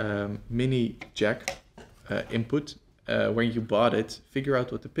mini jack input where you bought it, figure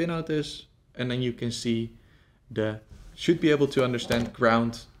out what the pinout is, and then you can see should be able to understand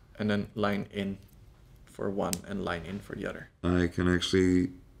ground and then line in for one and line in for the other. I can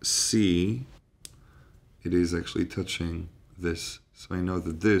actually see it is actually touching this. So I know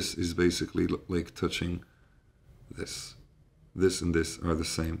that this is basically like touching this. This and this are the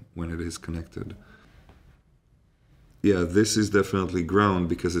same when it is connected. Yeah, this is definitely ground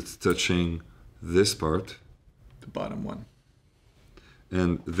because it's touching this part. The bottom one.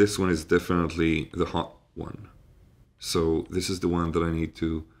 And this one is definitely the hot one. So this is the one that I need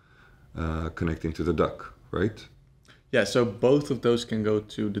to connect into the duck, right? Yeah, so both of those can go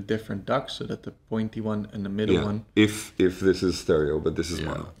to the different ducks, so that the pointy one and the middle one. If this is stereo, but this is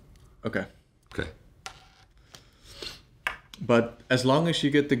mono. Okay. Okay. But as long as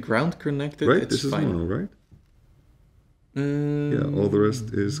you get the ground connected, right? it's This is fine. mono, right? Yeah, all the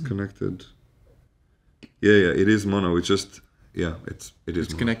rest is connected. Yeah, it is mono. It's just, yeah, it is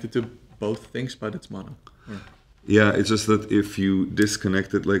mono. Connected to both things, but it's mono. Yeah, it's just that if you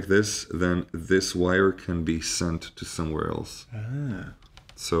disconnect it like this, then this wire can be sent to somewhere else. Ah.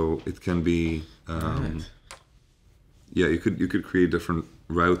 So it can be, Right. yeah, you could create different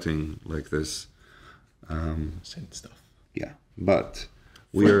routing like this. Synth stuff. Yeah, but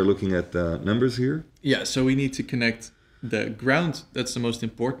we are looking at the numbers here. Yeah, so we need to connect the ground. That's the most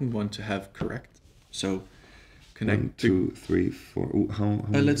important one to have correct. So connect 1, 2, 3, 4. Ooh, how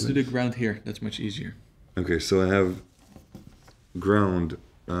let's do the ground here. That's much easier. Okay, so I have ground.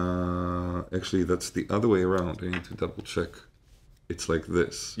 Actually, that's the other way around. I need to double check. It's like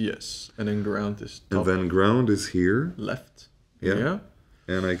this. Yes, and then ground is top And then ground is here. left. Yeah.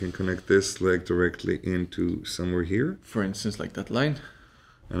 And I can connect this leg directly into somewhere here. For instance, like that line.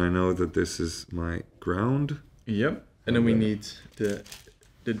 And I know that this is my ground. Yep. And then we need the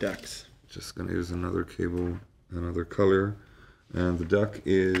ducts. Just gonna use another cable, another color. And the duck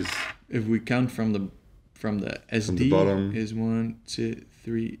is... If we count from the SD, from the bottom, is 1, 2,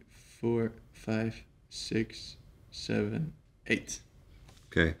 3, 4, 5, 6, 7, 8.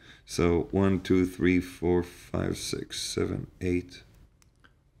 Okay, so 1, 2, 3, 4, 5, 6, 7, 8.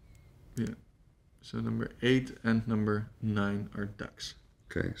 Yeah. So number 8 and number 9 are ducks.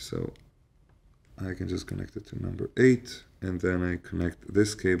 Okay, so I can just connect it to number 8, and then I connect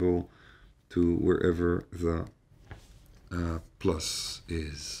this cable to wherever the plus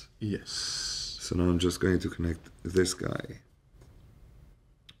is. Yes. So now I'm just going to connect this guy.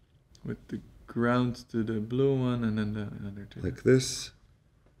 With the ground to the blue one and then the other two. Like this.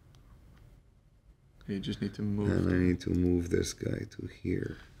 You just need to move. And I need to move this guy to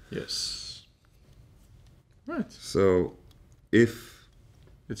here. Yes. Right. So if...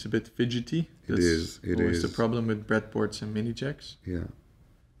 It's a bit fidgety. It is. It always is. the problem with breadboards and mini jacks. Yeah.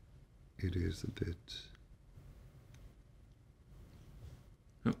 It is a bit...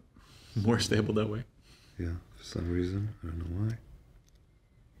 More stable that way. Yeah, for some reason. I don't know why.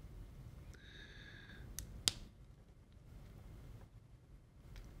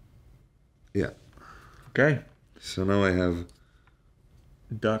 Yeah. Okay. So now I have...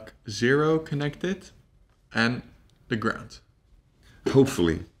 Duck 0 connected and the ground.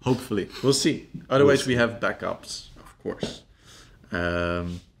 Hopefully. Hopefully. We'll see. Otherwise we have backups, of course.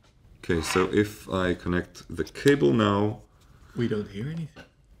 Okay, so if I connect the cable now... We don't hear anything.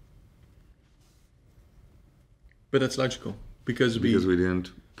 But that's logical. Because we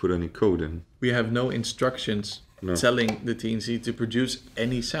didn't put any code in. We have no instructions telling the Teensy to produce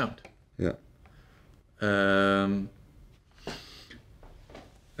any sound. Yeah.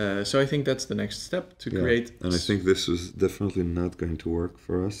 So I think that's the next step to create. And I think this is definitely not going to work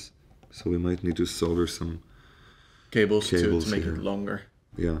for us. So we might need to solder some cables to make here. it longer.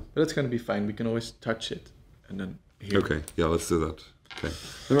 Yeah. But that's going to be fine. We can always touch it and then here. Okay, yeah, let's do that. Okay.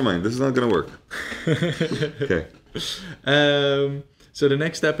 Never mind, this is not going to work. Okay. So the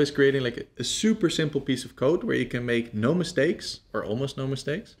next step is creating like a super simple piece of code where you can make no mistakes or almost no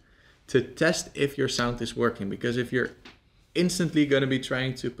mistakes to test if your sound is working. Because if you're instantly going to be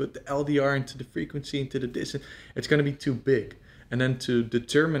trying to put the LDR into the frequency, into the distance, it's going to be too big. And then to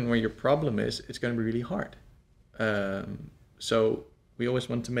determine where your problem is, it's going to be really hard. So we always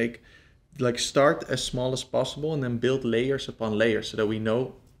want to start as small as possible and then build layers upon layers so that we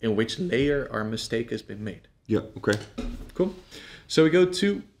know in which layer our mistake has been made. Yeah, okay. Cool. So we go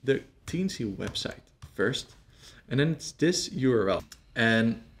to the Teensy website first, and then it's this URL.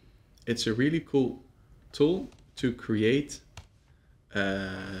 And it's a really cool tool to create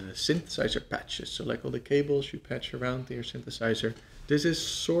synthesizer patches. So like all the cables you patch around your synthesizer. This is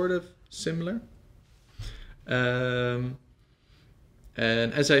sort of similar. And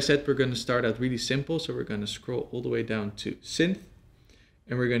as I said, we're going to start out really simple. So we're going to scroll all the way down to synth,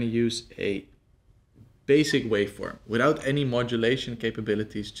 and we're going to use a basic waveform without any modulation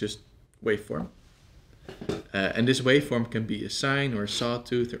capabilities, just waveform. And this waveform can be a sine or a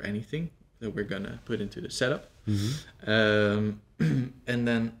sawtooth or anything that we're going to put into the setup. And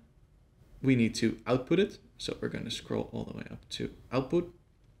then we need to output it. So we're going to scroll all the way up to output.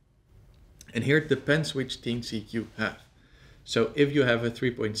 And here it depends which Teensy you have. So if you have a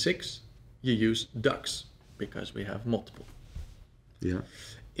 3.6, you use ducks because we have multiple. Yeah.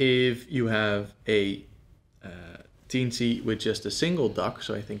 If you have a Teensy with just a single duck,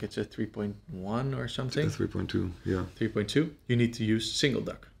 so I think it's a 3.1 or something. 3.2, yeah. 3.2, you need to use single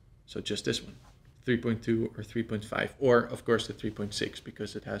duck. So just this one, 3.2 or 3.5, or of course the 3.6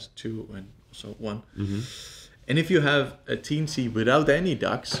 because it has 2 and also 1. And if you have a Teensy without any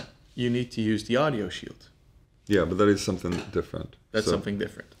ducks, you need to use the audio shield. Yeah, but that is something different. That's something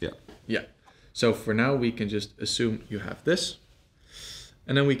different. Yeah. Yeah. So for now, we can just assume you have this.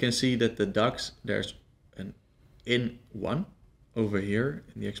 And then we can see that the ducks, there's an in 1 over here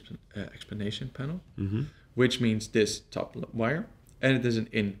in the explanation panel, which means this top wire. And it is an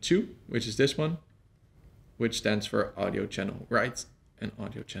in 2, which is this one, which stands for audio channel right and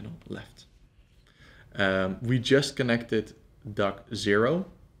audio channel left. We just connected duck 0.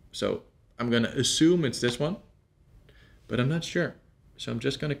 So I'm going to assume it's this one, but I'm not sure. So I'm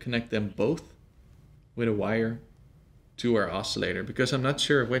just going to connect them both with a wire to our oscillator because I'm not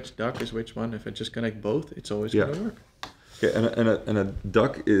sure which duck is which one. If I just connect both, it's always going to work. Okay, and a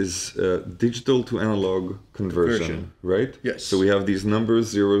duck is digital to analog conversion, right? Yes. So we have these numbers,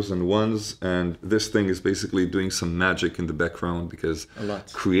 zeros and ones, and this thing is basically doing some magic in the background because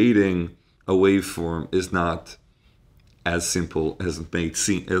creating a waveform is not as simple as it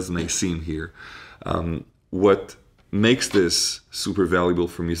may seem here. What makes this super valuable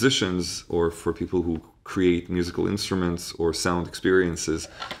for musicians or for people who create musical instruments or sound experiences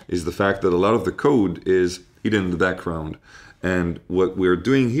is the fact that a lot of the code is hidden in the background. And what we're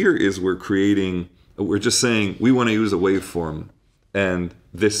doing here is we're just saying we want to use a waveform, and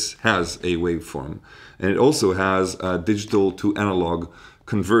this has a waveform. And it also has a digital to analog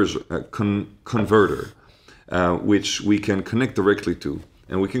converter, which we can connect directly to.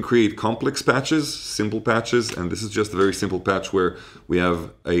 And we can create complex patches, simple patches, and this is just a very simple patch where we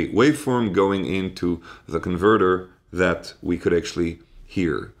have a waveform going into the converter that we could actually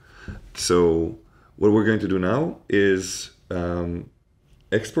hear. So what we're going to do now is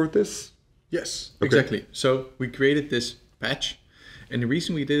export this. Yes, exactly. So we created this patch, and the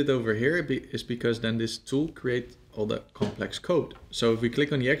reason we did it over here is because then this tool creates all the complex code. So if we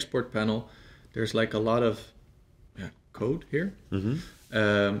click on the export panel, there's like a lot of code here,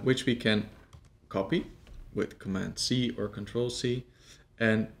 which we can copy with Command C or Control C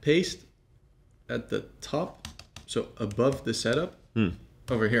and paste at the top, so above the setup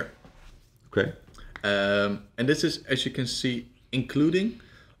over here. Okay. And this is, as you can see, including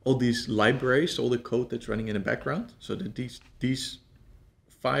all these libraries, all the code that's running in the background, so that these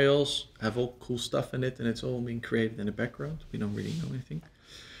files have all cool stuff in it, and it's all being created in the background. We don't really know anything.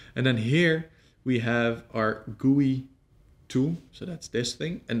 And then here we have our GUI tool, so that's this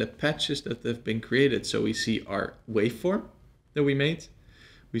thing, and the patches that have been created. So we see our waveform that we made,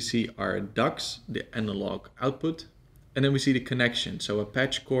 we see our ducks, the analog output, and then we see the connection. So a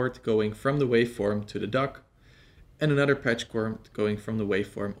patch cord going from the waveform to the duck, and another patch cord going from the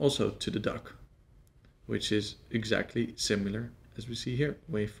waveform also to the duck, which is exactly similar as we see here,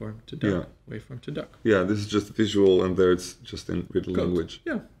 waveform to duck, waveform to duck. Yeah, this is just visual, and there it's just in written code. language.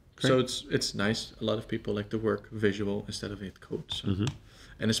 Yeah. So it's nice. A lot of people like to work visual instead of with code. So.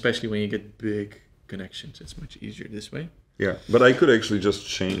 And especially when you get big connections. It's much easier this way. Yeah, but I could actually just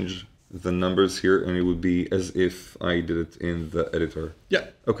change the numbers here and it would be as if I did it in the editor. Yeah.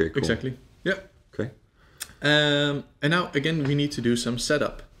 Okay, cool. Exactly. Yeah. Okay. And now again, we need to do some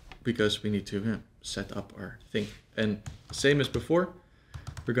setup because we need to set up our thing. And same as before,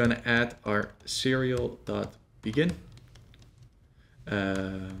 we're going to add our serial.begin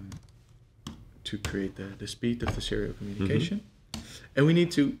to create the speed of the serial communication. And we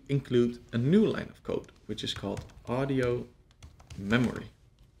need to include a new line of code, which is called audio memory.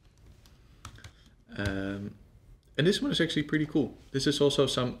 And this one is actually pretty cool. This is also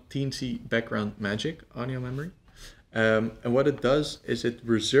some teensy background magic, audio memory. And what it does is it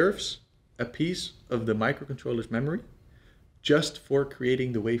reserves a piece of the microcontroller's memory just for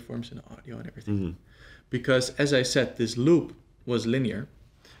creating the waveforms and audio and everything. Because as I said, this loop was linear,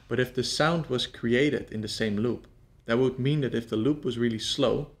 but if the sound was created in the same loop, that would mean that if the loop was really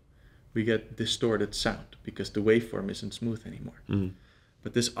slow, we get distorted sound because the waveform isn't smooth anymore.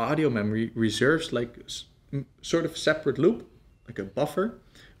 But this audio memory reserves like sort of separate loop, like a buffer,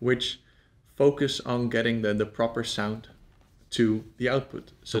 which focus on getting the proper sound to the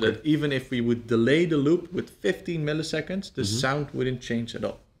output. So that even if we would delay the loop with 15 milliseconds, the sound wouldn't change at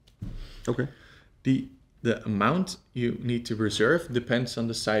all. Okay. The amount you need to reserve depends on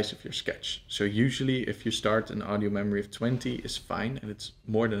the size of your sketch. So usually if you start an audio memory of 20 is fine and it's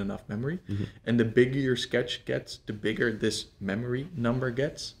more than enough memory. And the bigger your sketch gets, the bigger this memory number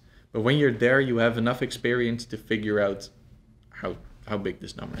gets. But when you're there, you have enough experience to figure out how big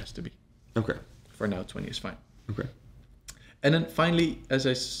this number has to be. Okay. For now, 20 is fine. Okay. And then finally, as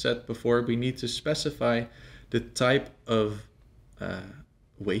I said before, we need to specify the type of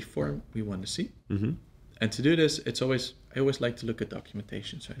waveform we want to see. And to do this, I always like to look at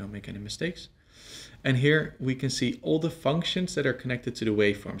documentation so I don't make any mistakes. And here we can see all the functions that are connected to the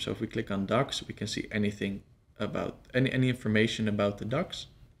waveform. So if we click on docs, we can see anything about any information about the docs.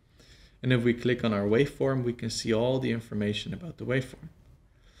 And if we click on our waveform, we can see all the information about the waveform.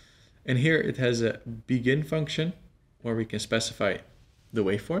 And here it has a begin function where we can specify the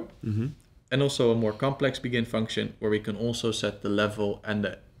waveform. And also a more complex begin function where we can also set the level and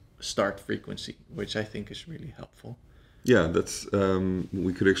the start frequency, which I think is really helpful. Yeah, that's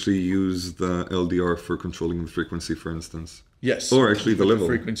we could actually use the LDR for controlling the frequency, for instance. Yes. Or actually the level.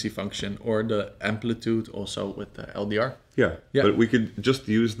 Frequency function or the amplitude also with the LDR. Yeah. But we could just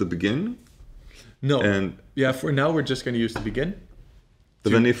use the begin. No. And yeah, for now we're just going to use the begin.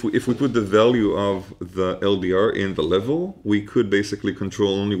 But then if we put the value of the LDR in the level, we could basically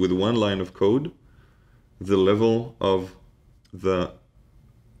control only with one line of code the level of the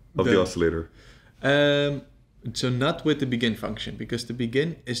oscillator. So not with the begin function, because the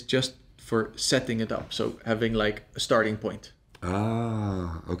begin is just for setting it up. So having like a starting point.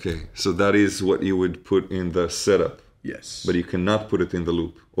 Ah, okay. So that is what you would put in the setup. Yes. But you cannot put it in the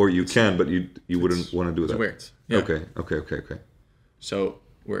loop. Or you can, but you wouldn't want to do that. It's weird. Yeah. Okay. So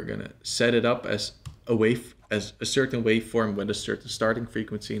we're going to set it up as a certain waveform with a certain starting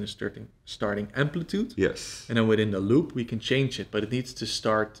frequency and a certain starting amplitude. Yes. And then within the loop, we can change it, but it needs to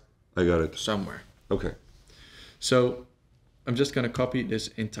start I got it. somewhere. Okay. So I'm just going to copy this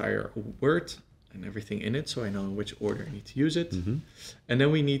entire word and everything in it so I know in which order I need to use it. And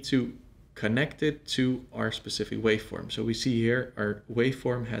then we need to connect it to our specific waveform. So we see here our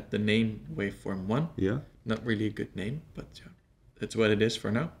waveform had the name waveform1. Yeah. Not really a good name, but yeah, that's what it is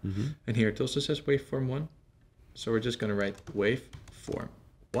for now. And here it also says waveform1. So we're just going to write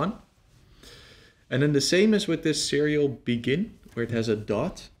waveform1. And then the same as with this serial begin, where it has a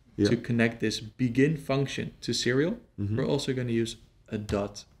dot to connect this begin function to serial. We're also going to use a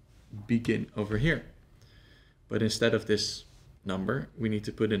dot begin over here. But instead of this number, we need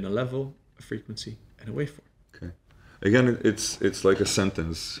to put in a level, a frequency, and a waveform. Okay. Again, it's like a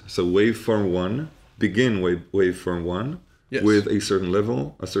sentence. So waveform1, begin waveform1 with a certain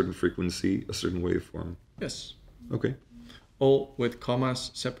level, a certain frequency, a certain waveform. Yes. Okay. All with commas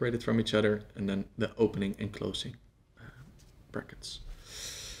separated from each other, and then the opening and closing brackets.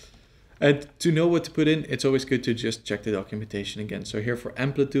 And to know what to put in, it's always good to just check the documentation again. So here for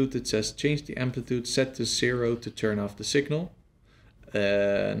amplitude, it says change the amplitude, set to 0 to turn off the signal.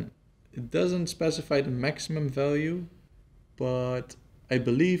 And it doesn't specify the maximum value, but I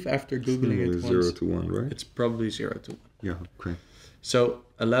believe after Googling it once, 0 to 1, right? It's probably 0 to 1. Yeah, okay. So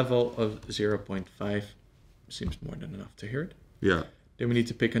a level of 0.5 seems more than enough to hear it. Yeah. Then we need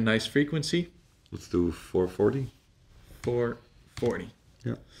to pick a nice frequency. Let's do 440. 440.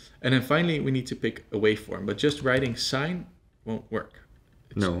 Yeah. And then finally, we need to pick a waveform, but just writing sine won't work.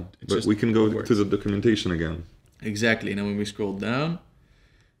 But we can go to the documentation again. Exactly. And then when we scroll down,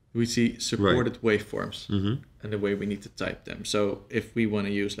 we see supported waveforms Mm-hmm. and the way we need to type them. So if we want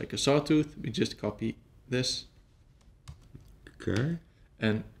to use like a sawtooth, we just copy this Okay.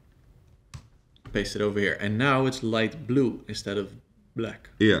 and paste it over here. And now it's light blue instead of black.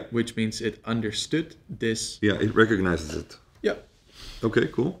 Yeah. Which means it understood this. Yeah, it recognizes it. Yeah. Okay,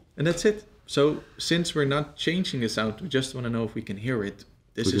 cool. And that's it. So since we're not changing the sound, we just want to know if we can hear it.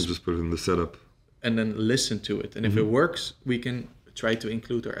 We can just put it in the setup. And then listen to it. And if it works, we can try to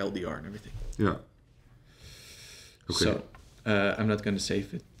include our LDR and everything. Yeah. Okay. So I'm not going to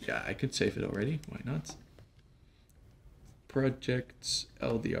save it. Yeah, I could save it already. Why not? Projects,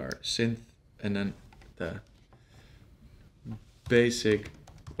 LDR, synth, and then the basic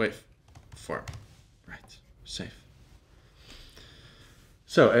waveform. Right, save.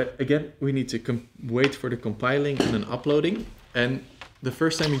 So again, we need to wait for the compiling and then uploading. And the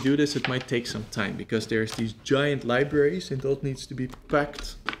first time you do this, it might take some time because there's these giant libraries and those needs to be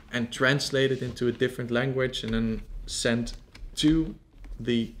packed and translated into a different language and then sent to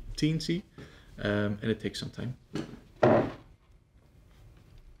the Teensy, and it takes some time.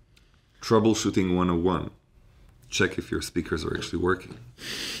 Troubleshooting 101. Check if your speakers are actually working.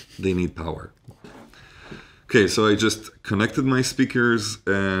 They need power. Okay, so I just connected my speakers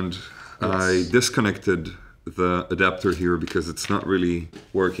and I disconnected the adapter here because it's not really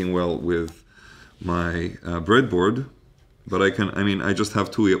working well with my breadboard. But I just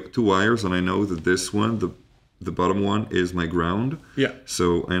have two wires and I know that this one, the bottom one, is my ground. Yeah.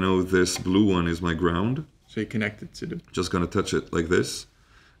 So I know this blue one is my ground. So you connect it to the... Just gonna touch it like this.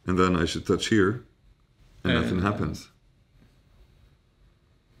 And then I should touch here and nothing happens.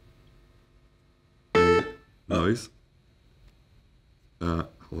 Noise. Hold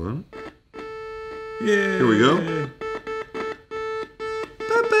on. Yeah. Here we go.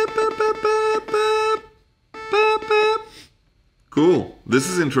 Cool. This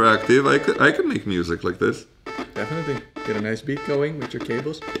is interactive. I could make music like this. Definitely. Get a nice beat going with your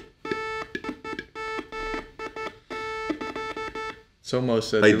cables. It's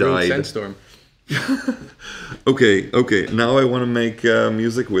almost the Root Sandstorm. Okay. Now I want to make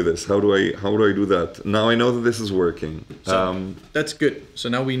music with this. How do I do that? Now I know that this is working. So that's good. So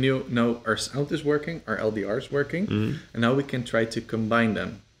now we know our sound is working, our LDR is working, and now we can try to combine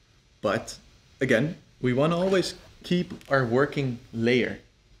them. But again, we want to always keep our working layer.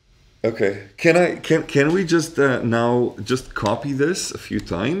 Okay. Can we just now just copy this a few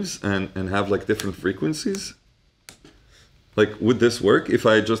times and have like different frequencies? Like, would this work if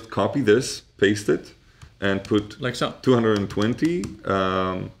I just copy this, paste it, and put like so 220,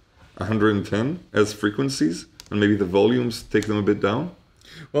 110 as frequencies, and maybe the volumes, take them a bit down?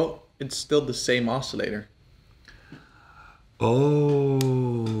 Well, it's still the same oscillator.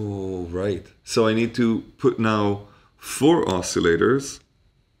 Oh, right. So I need to put now 4 oscillators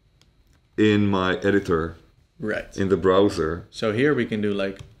in my editor. Right. In the browser. So here we can do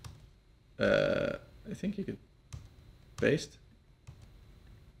like, I think you could paste.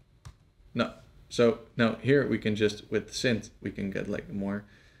 No. So now here we can just, with synth, we can get like more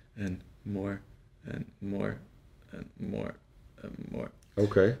and more and more and more and more.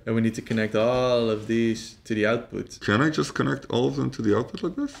 Okay. And we need to connect all of these to the output. Can I just connect all of them to the output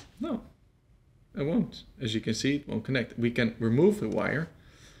like this? No, it won't. As you can see, it won't connect. We can remove the wire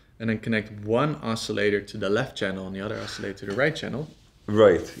and then connect one oscillator to the left channel and the other oscillator to the right channel.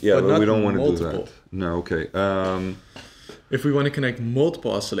 Right, yeah, but we don't want to do multiple. that. No, okay. If we want to connect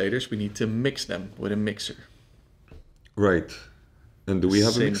multiple oscillators, we need to mix them with a mixer. Right. And do we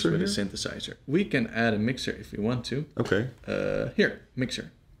have a Same mixer with here? a synthesizer. We can add a mixer if we want to. Okay. Here,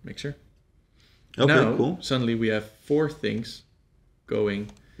 mixer. Okay, Now, cool. Suddenly we have 4 things going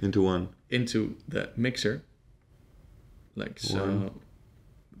Into one. into the mixer. Like so. 1,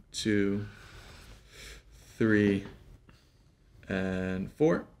 2, 3, and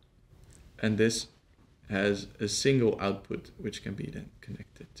 4. And this has a single output, which can be then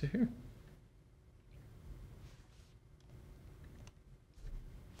connected to here.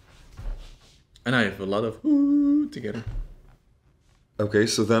 And I have a lot of whoo together. Okay,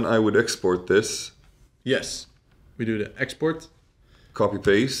 so then I would export this. Yes, we do the export, Copy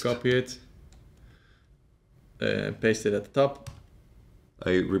paste. copy it, paste it at the top.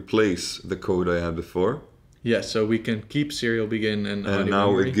 I replace the code I had before. Yes, so we can keep serial begin and audio now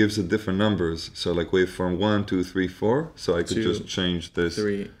memory. it gives it different numbers. So like waveform 1, 2, 3, 4. So I could 2, just change this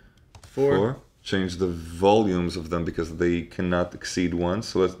 3, 4. Change the volumes of them because they cannot exceed 1.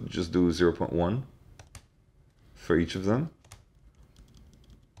 So let's just do 0.1 for each of them.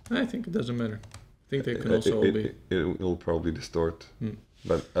 I think it doesn't matter. I think they can also all be. It'll probably distort,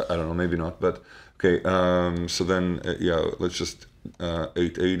 but I don't know, maybe not. But okay, so then yeah, let's just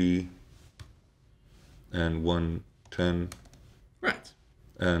 880 and 110. Right.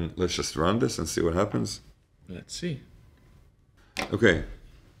 And let's just run this and see what happens. Let's see. Okay,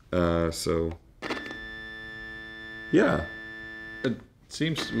 so yeah. It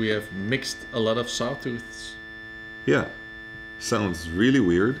seems we have mixed a lot of sawtooths. Yeah, sounds really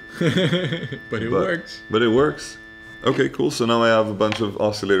weird. But it works. But it works. Okay, cool. So now I have a bunch of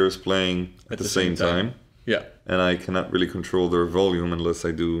oscillators playing at the same time. Yeah. And I cannot really control their volume unless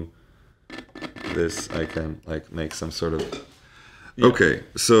I do this. I can like make some sort of... Yeah. Okay,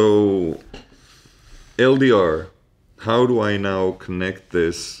 so LDR. How do I now connect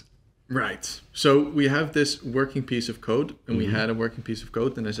this? Right. So we have this working piece of code, and we had a working piece of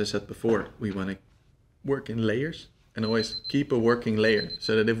code. And as I said before, we want to work in layers and always keep a working layer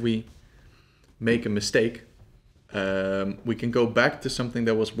so that if we make a mistake, we can go back to something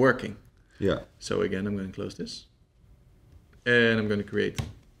that was working. Yeah. So again, I'm going to close this. And I'm going to create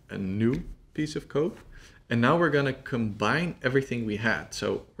a new piece of code. And now we're going to combine everything we had.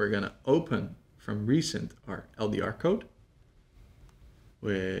 So we're going to open from recent our LDR code,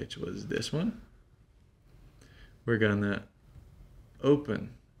 which was this one. We're going to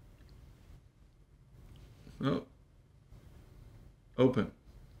open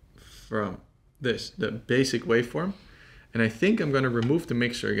from this, the basic waveform. And I think I'm going to remove the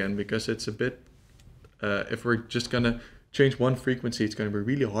mixer again because it's a bit, if we're just going to change one frequency, it's going to be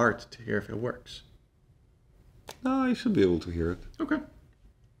really hard to hear if it works. No, you should be able to hear it. Okay.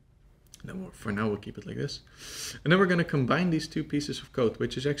 Then for now, we'll keep it like this. And then we're going to combine these two pieces of code,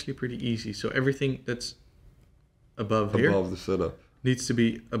 which is actually pretty easy. So everything that's above here the setup needs to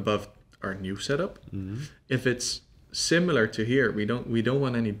be above our new setup. If it's similar to here, we don't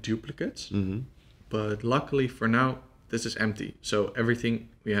want any duplicates. But luckily for now, this is empty. So everything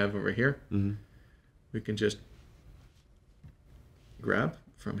we have over here, we can just grab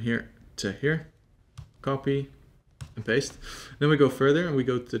from here to here, copy and paste. Then we go further and we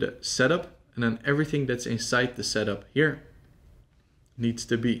go to the setup, and then everything that's inside the setup here needs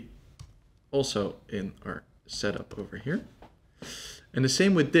to be also in our setup over here. And the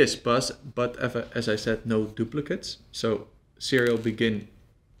same with this bus, but as I said, no duplicates. So serial begin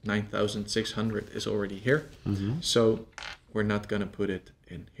 9600 is already here. So we're not gonna put it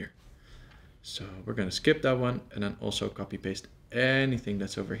in here. So we're gonna skip that one and then also copy paste anything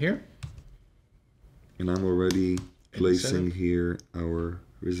that's over here. And I'm already placing here our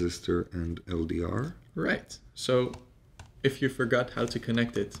resistor and LDR. Right. So if you forgot how to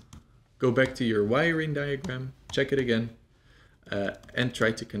connect it, go back to your wiring diagram, check it again, and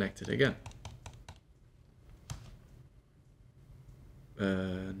try to connect it again.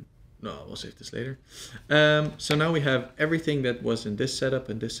 No, we'll save this later. So now we have everything that was in this setup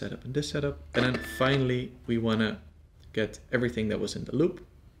and this setup and this setup. And then finally, we want to get everything that was in the loop,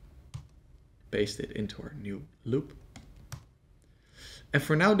 paste it into our new loop. And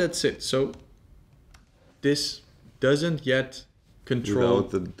for now, that's it. So this doesn't yet control...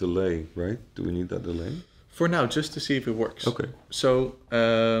 Without the delay, right? Do we need that delay? For now, just to see if it works. Okay. So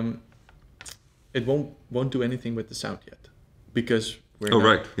it won't do anything with the sound yet, because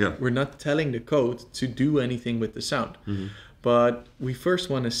we're not telling the code to do anything with the sound. But we first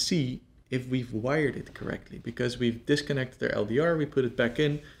want to see if we've wired it correctly, because we've disconnected our LDR, we put it back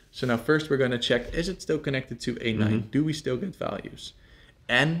in. So now first we're going to check, is it still connected to A9? Do we still get values?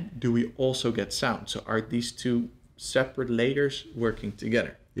 And do we also get sound? So are these two separate layers working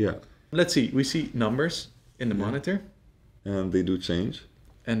together? Yeah. Let's see, we see numbers in the monitor. And they do change.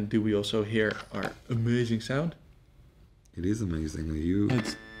 And do we also hear our amazing sound? It is amazing.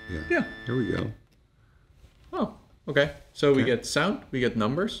 Yeah. Here we go. Oh, okay. So we get sound, we get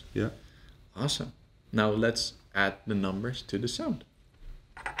numbers. Yeah. Awesome. Now let's add the numbers to the sound.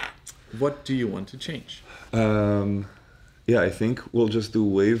 What do you want to change? Yeah, I think we'll just do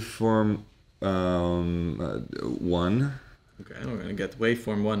waveform 1. Okay, we're going to get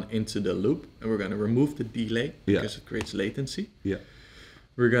waveform 1 into the loop, and we're going to remove the delay because it creates latency. Yeah.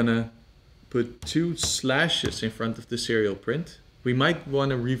 We're going to put 2 slashes in front of the serial print. We might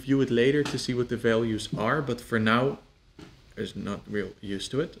want to review it later to see what the values are, but for now, there's not real use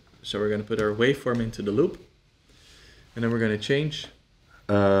to it. So we're going to put our waveform into the loop, and then we're going to change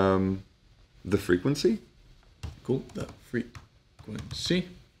the frequency. Cool. The frequency.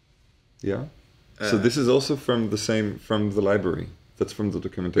 Yeah. So this is also from the library. That's from the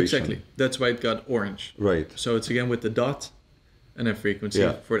documentation. Exactly. That's why it got orange. Right. So it's again with the dot and then frequency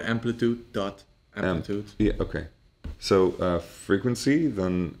for the amplitude, dot, amplitude. Yeah, okay. So frequency,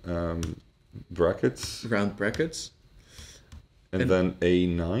 then brackets. Round brackets. And then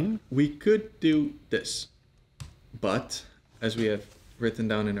A9. We could do this, but as we have written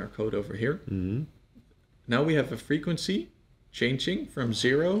down in our code over here. Now we have a frequency changing from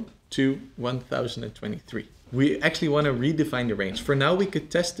 0 to 1023. We actually want to redefine the range. For now, we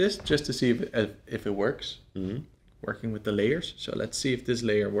could test this just to see if it works, working with the layers. So let's see if this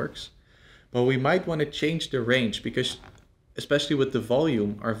layer works. But we might want to change the range because, especially with the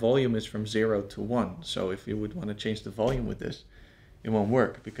volume, our volume is from 0 to 1. So if you would want to change the volume with this, it won't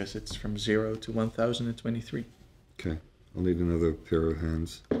work because it's from 0 to 1023. Okay, I'll need another pair of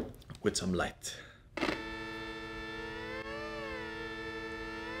hands. With some light.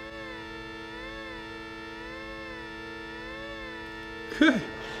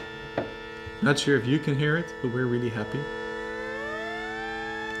 Not sure if you can hear it, but we're really happy.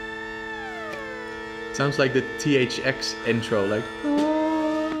 It sounds like the THX intro, like.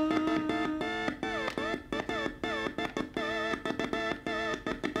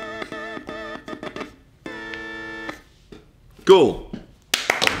 Cool.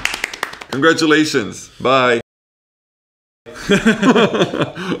 Congratulations. Bye.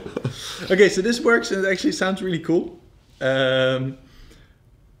 Okay, so this works and it actually sounds really cool.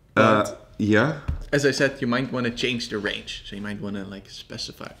 Yeah. As I said, you might want to change the range. So you might want to like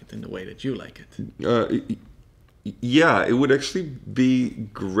specify it in the way that you like it. Yeah, it would actually be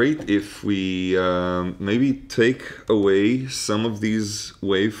great if we maybe take away some of these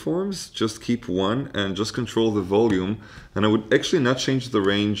waveforms, just keep one and just control the volume. And I would actually not change the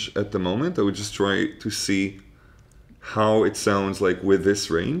range at the moment. I would just try to see how it sounds like with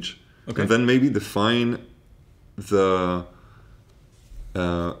this range. Okay. And then maybe define the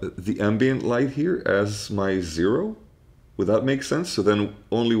ambient light here as my 0. Would that make sense? So then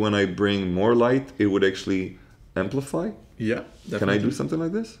only when I bring more light, it would actually amplify? Yeah, definitely. Can I do something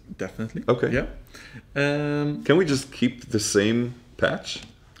like this? Definitely. Okay. Yeah. Can we just keep the same patch?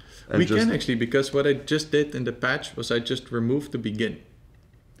 We can actually, because what I just did in the patch was I just removed the begin.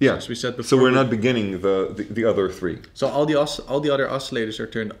 Yeah. As we said before. So we're not beginning the other 3. So all the other oscillators are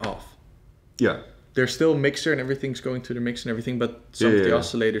turned off. Yeah. There's still mixer and everything's going to the mixer and everything, but some of the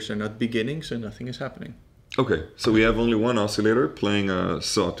oscillators are not beginning, so nothing is happening. Okay, so we have only one oscillator playing a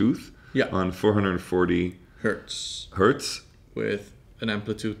sawtooth on 440 hertz with an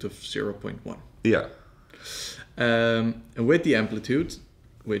amplitude of 0.1. Yeah. And with the amplitude,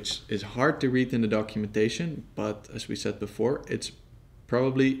 which is hard to read in the documentation, but as we said before, it's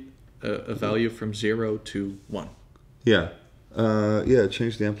probably a value from 0 to 1. Yeah.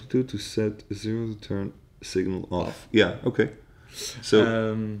 Change the amplitude to set 0 to turn signal off. Yeah, okay.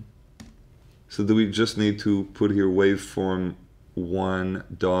 So, so do we just need to put here waveform 1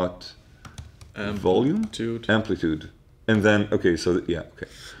 dot volume? Amplitude. And then, okay, so, okay.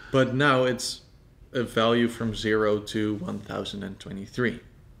 But now it's a value from 0 to 1023.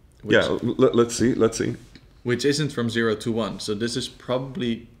 Let's see. Which isn't from 0 to 1, so this is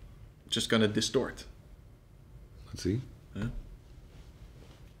probably just going to distort. Let's see. Yeah.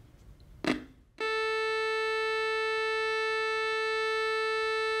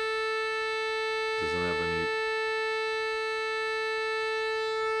 Doesn't have any.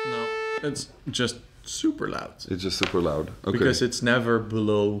 No, it's just super loud. It's just super loud. Okay. Because it's never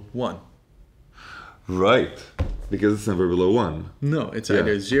below 1. Right. Because it's never below 1. No, it's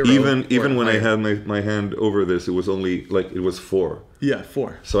either 0. Even when I had my hand over this, it was only like it was 4. Yeah,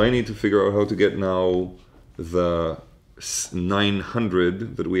 4. So I need to figure out how to get now the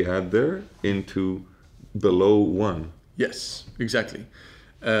 900 that we had there into below 1. Yes, exactly.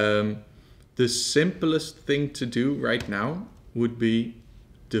 The simplest thing to do right now would be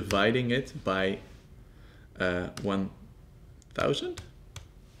dividing it by 1000.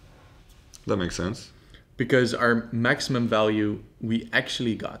 That makes sense. Because our maximum value we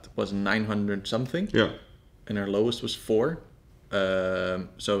actually got was 900 something. Yeah. And our lowest was 4.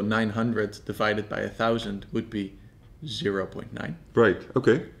 So 900 divided by 1000 would be 0.9. Right,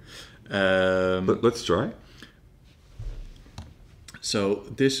 okay. Let's try. So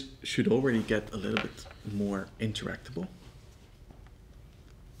this should already get a little bit more interactable.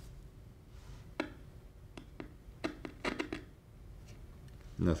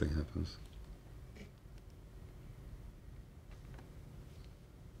 Nothing happens.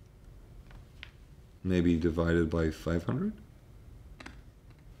 Maybe divided by 500?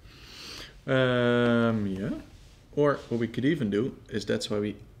 Yeah. Or what we could even do is that's why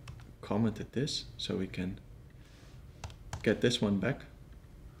we commented this, so we can get this one back.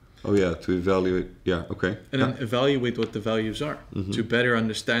 Oh yeah, to evaluate, yeah, okay. And then evaluate what the values are. Mm-hmm. To better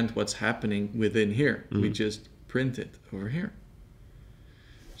understand what's happening within here. Mm-hmm. We just print it over here.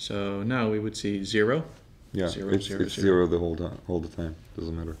 So now we would see 0. Yeah, 0, it's 0 the whole the time.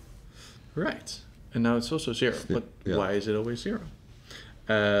 Doesn't matter. Right. And now it's also 0. But why is it always 0?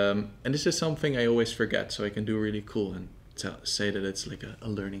 And this is something I always forget, so I can do really cool and say that it's like a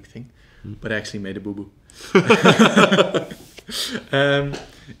learning thing, but I actually made a boo-boo.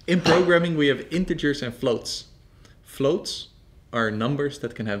 In programming, we have integers and floats. Floats are numbers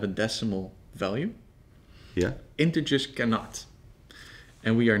that can have a decimal value. Yeah. Integers cannot.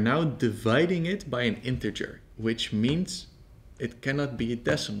 And we are now dividing it by an integer, which means it cannot be a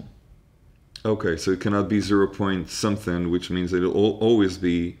decimal. Okay, so it cannot be 0 point something, which means it'll always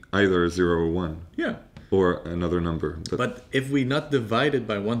be either 0 or 1. Yeah. Or another number. But if we not divide it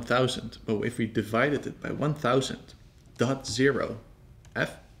by 1000, but if we divided it by 1000 dot 0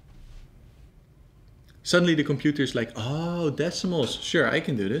 f, suddenly the computer is like, oh, decimals. Sure, I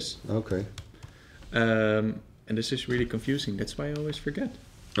can do this. Okay. And this is really confusing. That's why I always forget.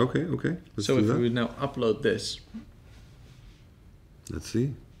 Okay. So if we would now upload this. Let's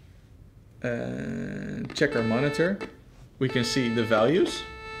see. Check our monitor, we can see the values.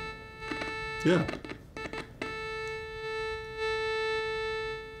 Yeah.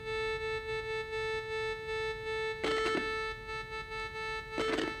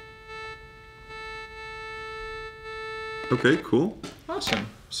 Okay, cool. Awesome.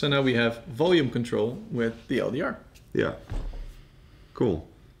 So now we have volume control with the LDR. Yeah. Cool.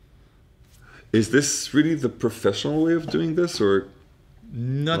 Is this really the professional way of doing this, or?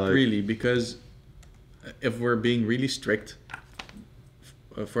 Not really, because if we're being really strict,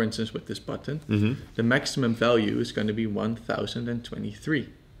 for instance with this button, the maximum value is going to be 1023.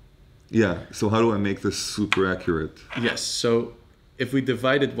 Yeah, so how do I make this super accurate? Yes, so if we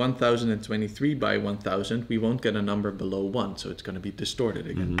divided 1023 by 1000, we won't get a number below 1, so it's going to be distorted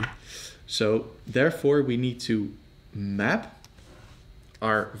again. So therefore we need to map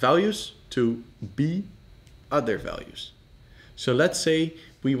our values to be other values. So let's say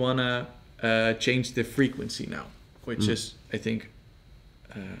we want to change the frequency now, which is, I think,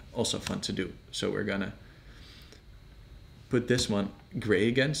 also fun to do. So we're going to put this one gray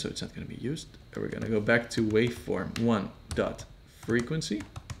again, so it's not going to be used. And we're going to go back to waveform 1.frequency.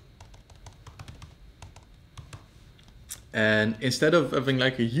 And instead of having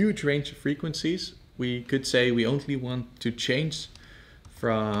like a huge range of frequencies, we could say we only want to change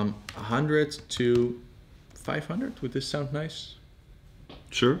from 100 to 500. Would this sound nice?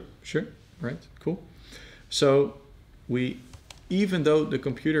 Sure. Sure. Right. Cool. So we, even though the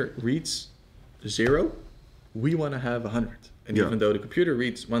computer reads 0, we want to have 100. And even though the computer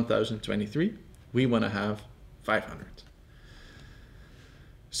reads 1023, we want to have 500.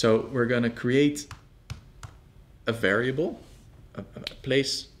 So we're going to create a variable, a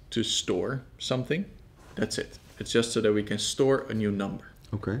place to store something. That's it. It's just so that we can store a new number.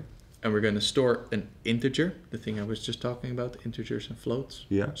 Okay. And we're going to store an integer, the thing I was just talking about, integers and floats.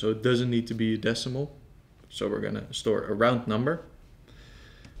 Yeah. So it doesn't need to be a decimal. So we're going to store a round number.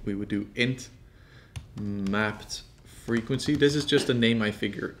 We would do int mapped frequency. This is just a name I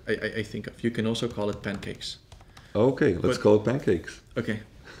think of. You can also call it pancakes. Okay, let's call it pancakes. Okay.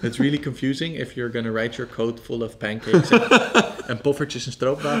 It's really confusing if you're going to write your code full of pancakes and poffertjes and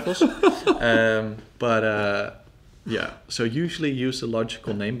stroopwafels. Yeah, so usually use a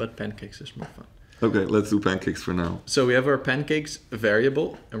logical name, but pancakes is more fun. Okay, let's do pancakes for now. So we have our pancakes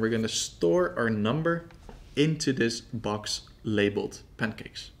variable, and we're going to store our number into this box labeled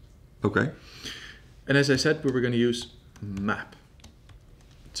pancakes. Okay. And as I said, we were going to use map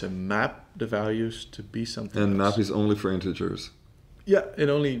to map the values to be something And else. map is only for integers. Yeah, it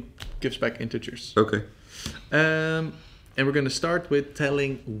only gives back integers. Okay. And we're going to start with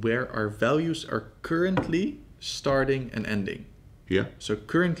telling where our values are currently starting and ending. Yeah. So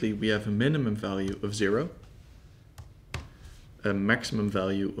currently we have a minimum value of 0, a maximum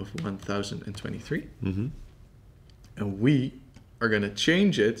value of 1023, and we are going to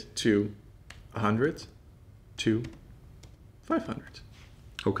change it to 100 to 500.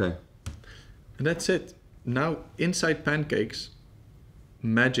 Okay. And that's it. Now inside pancakes,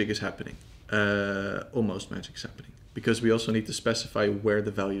 magic is happening. Almost magic is happening, because we also need to specify where the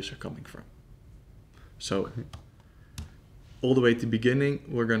values are coming from. So all the way at the beginning,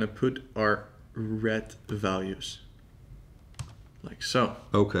 we're going to put our red values like so.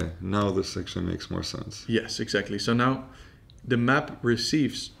 Okay, now this actually makes more sense. Yes, exactly. So now the map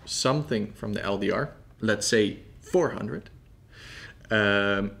receives something from the LDR, let's say 400.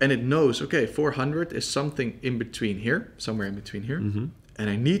 And it knows, okay, 400 is something in between here, somewhere in between here. And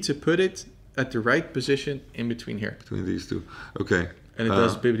I need to put it at the right position in between here. Between these two. Okay. And it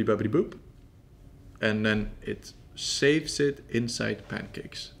does bibbidi bobbidi boop. And then it saves it inside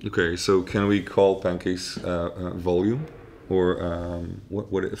pancakes. Okay, so can we call pancakes volume? or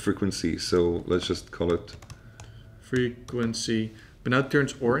what frequency. So let's just call it frequency. But now it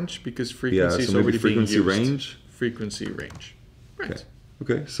turns orange because frequency is so maybe already frequency being used. range. Frequency range. Right. Okay.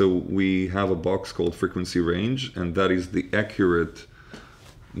 Okay, so we have a box called frequency range, and that is the accurate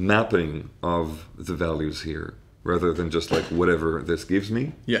mapping of the values here, rather than just like whatever this gives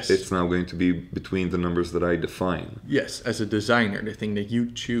me. Yes. It's now going to be between the numbers that I define. Yes, as a designer, the thing that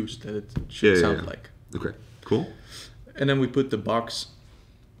you choose that it should sound like. Okay, cool. And then we put the box,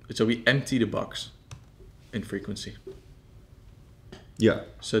 so we empty the box in frequency. Yeah.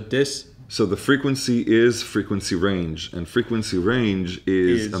 So the frequency is frequency range, and frequency range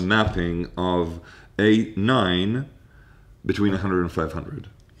is a mapping of a 9 between 100 and 500.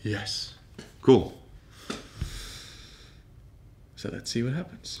 Yes. Cool. So let's see what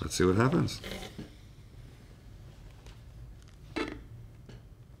happens. Let's see what happens.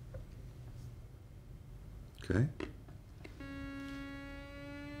 Okay.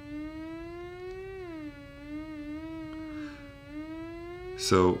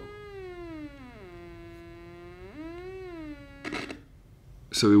 So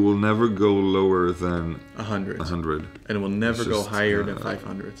it will never go lower than 100. 100. And it will never go higher than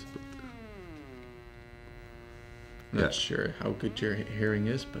 500. Not sure how good your hearing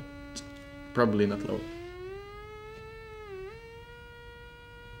is, but it's probably not low.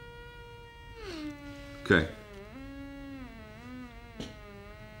 Okay.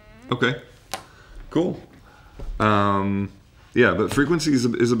 Okay. Cool. Yeah, but frequency is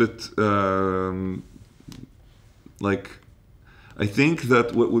a bit like, I think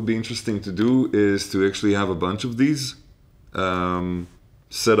that what would be interesting to do is to actually have a bunch of these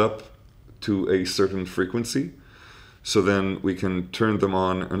set up to a certain frequency. So then we can turn them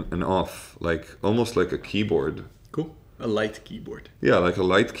on and off, like almost like a keyboard. Cool. A light keyboard. Yeah, like a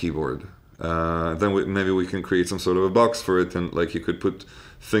light keyboard. Then maybe we can create some sort of a box for it, and like you could put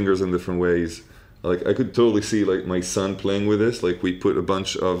fingers in different ways. Like I could totally see like my son playing with this. Like we put a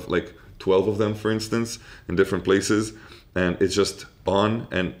bunch of like 12 of them, for instance, in different places, and it's just on,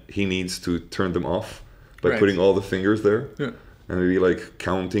 and he needs to turn them off by putting all the fingers there. Yeah. And maybe like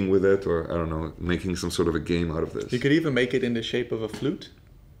counting with it, or I don't know, making some sort of a game out of this. You could even make it in the shape of a flute,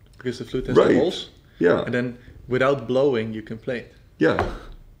 because the flute has the holes. Yeah. And then without blowing, you can play it. Yeah.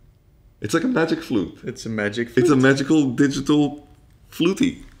 It's like a magic flute. It's a magic flute. It's a magical digital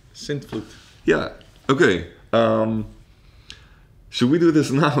flutey. Synth flute. Yeah. Okay. Should we do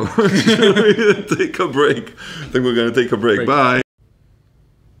this now? Should we take a break? I think we're going to take a break. Bye.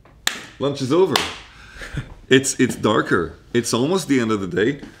 Lunch is over. It's darker. It's almost the end of the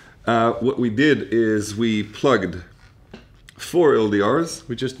day. What we did is we plugged 4 LDRs.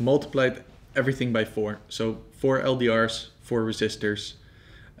 We just multiplied everything by 4. So 4 LDRs, 4 resistors.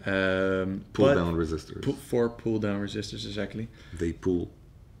 Pull down resistors. 4 pull down resistors, exactly. They pull.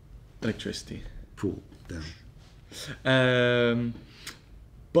 Electricity. Pull down.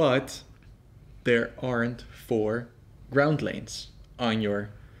 But there aren't 4 ground lanes on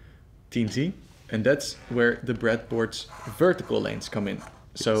your Teensy. And that's where the breadboard's vertical lanes come in.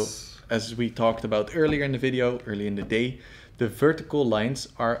 So as we talked about earlier in the video, early in the day, the vertical lines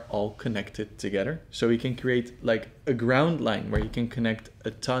are all connected together. So we can create like a ground line where you can connect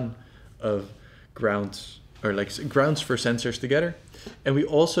a ton of grounds, or like grounds for sensors together. And we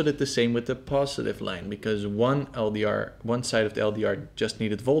also did the same with the positive line, because one side of the LDR just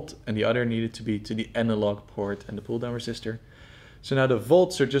needed volt and the other needed to be to the analog port and the pull down resistor. So now the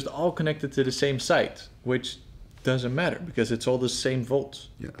volts are just all connected to the same side, which doesn't matter because it's all the same volts.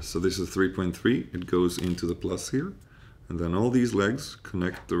 Yeah, so this is 3.3. It goes into the plus here. And then all these legs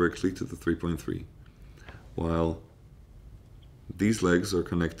connect directly to the 3.3. While these legs are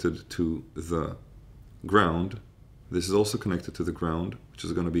connected to the ground. This is also connected to the ground, which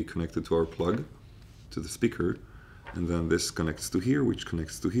is going to be connected to our plug, to the speaker. And then this connects to here, which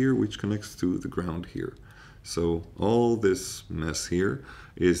connects to here, which connects to the ground here. So all this mess here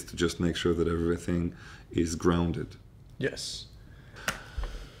is to just make sure that everything is grounded. Yes.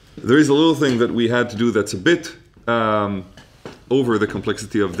 There is a little thing that we had to do that's a bit over the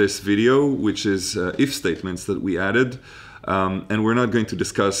complexity of this video, which is if statements that we added. And we're not going to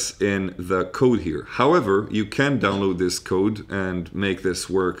discuss in the code here. However, you can download this code and make this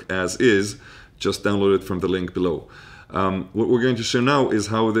work as is. Just download it from the link below. What we're going to show now is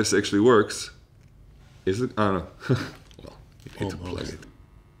how this actually works. Is it? I don't know. Well, you need to plug it.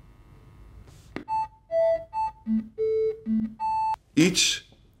 Each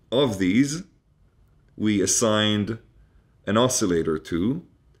of these we assigned an oscillator to,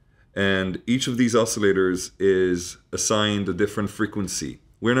 and each of these oscillators is assigned a different frequency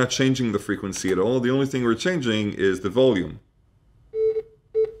we're not changing the frequency at all. The only thing we're changing is the volume.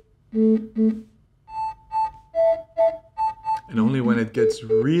 And only when it gets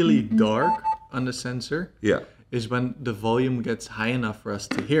really dark on the sensor is when the volume gets high enough for us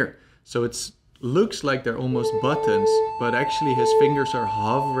to hear. So it looks like they're almost buttons, but actually his fingers are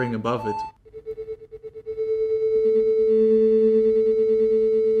hovering above it.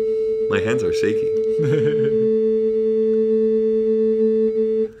 My hands are shaky.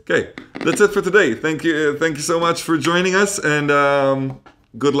 Okay, that's it for today. Thank you so much for joining us, and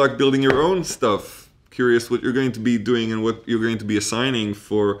good luck building your own stuff. Curious what you're going to be doing and what you're going to be assigning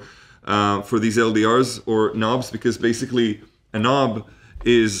for these LDRs or knobs, because basically a knob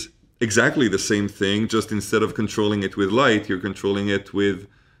is exactly the same thing, just instead of controlling it with light, you're controlling it with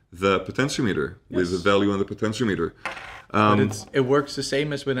the potentiometer, with the value on the potentiometer. But it works the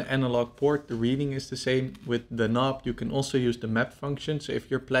same as with an analog port. The reading is the same. With the knob, you can also use the map function. So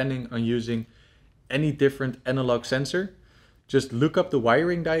if you're planning on using any different analog sensor, just look up the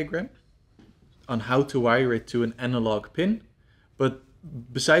wiring diagram on how to wire it to an analog pin. But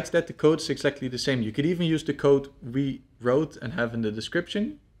besides that, the code is exactly the same. You could even use the code we wrote and have in the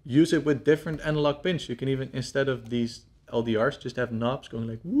description, use it with different analog pins. You can even, instead of these LDRs, just have knobs going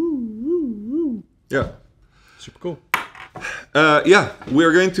like woo, woo, woo. Yeah. Super cool. Yeah,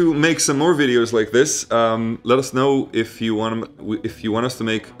 we're going to make some more videos like this. Let us know if you want us to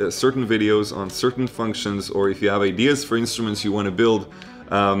make certain videos on certain functions, or if you have ideas for instruments you want to build.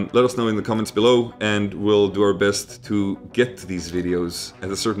 Let us know in the comments below, and we'll do our best to get to these videos at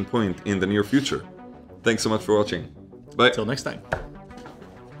a certain point in the near future. Thanks so much for watching. Bye. Till next time.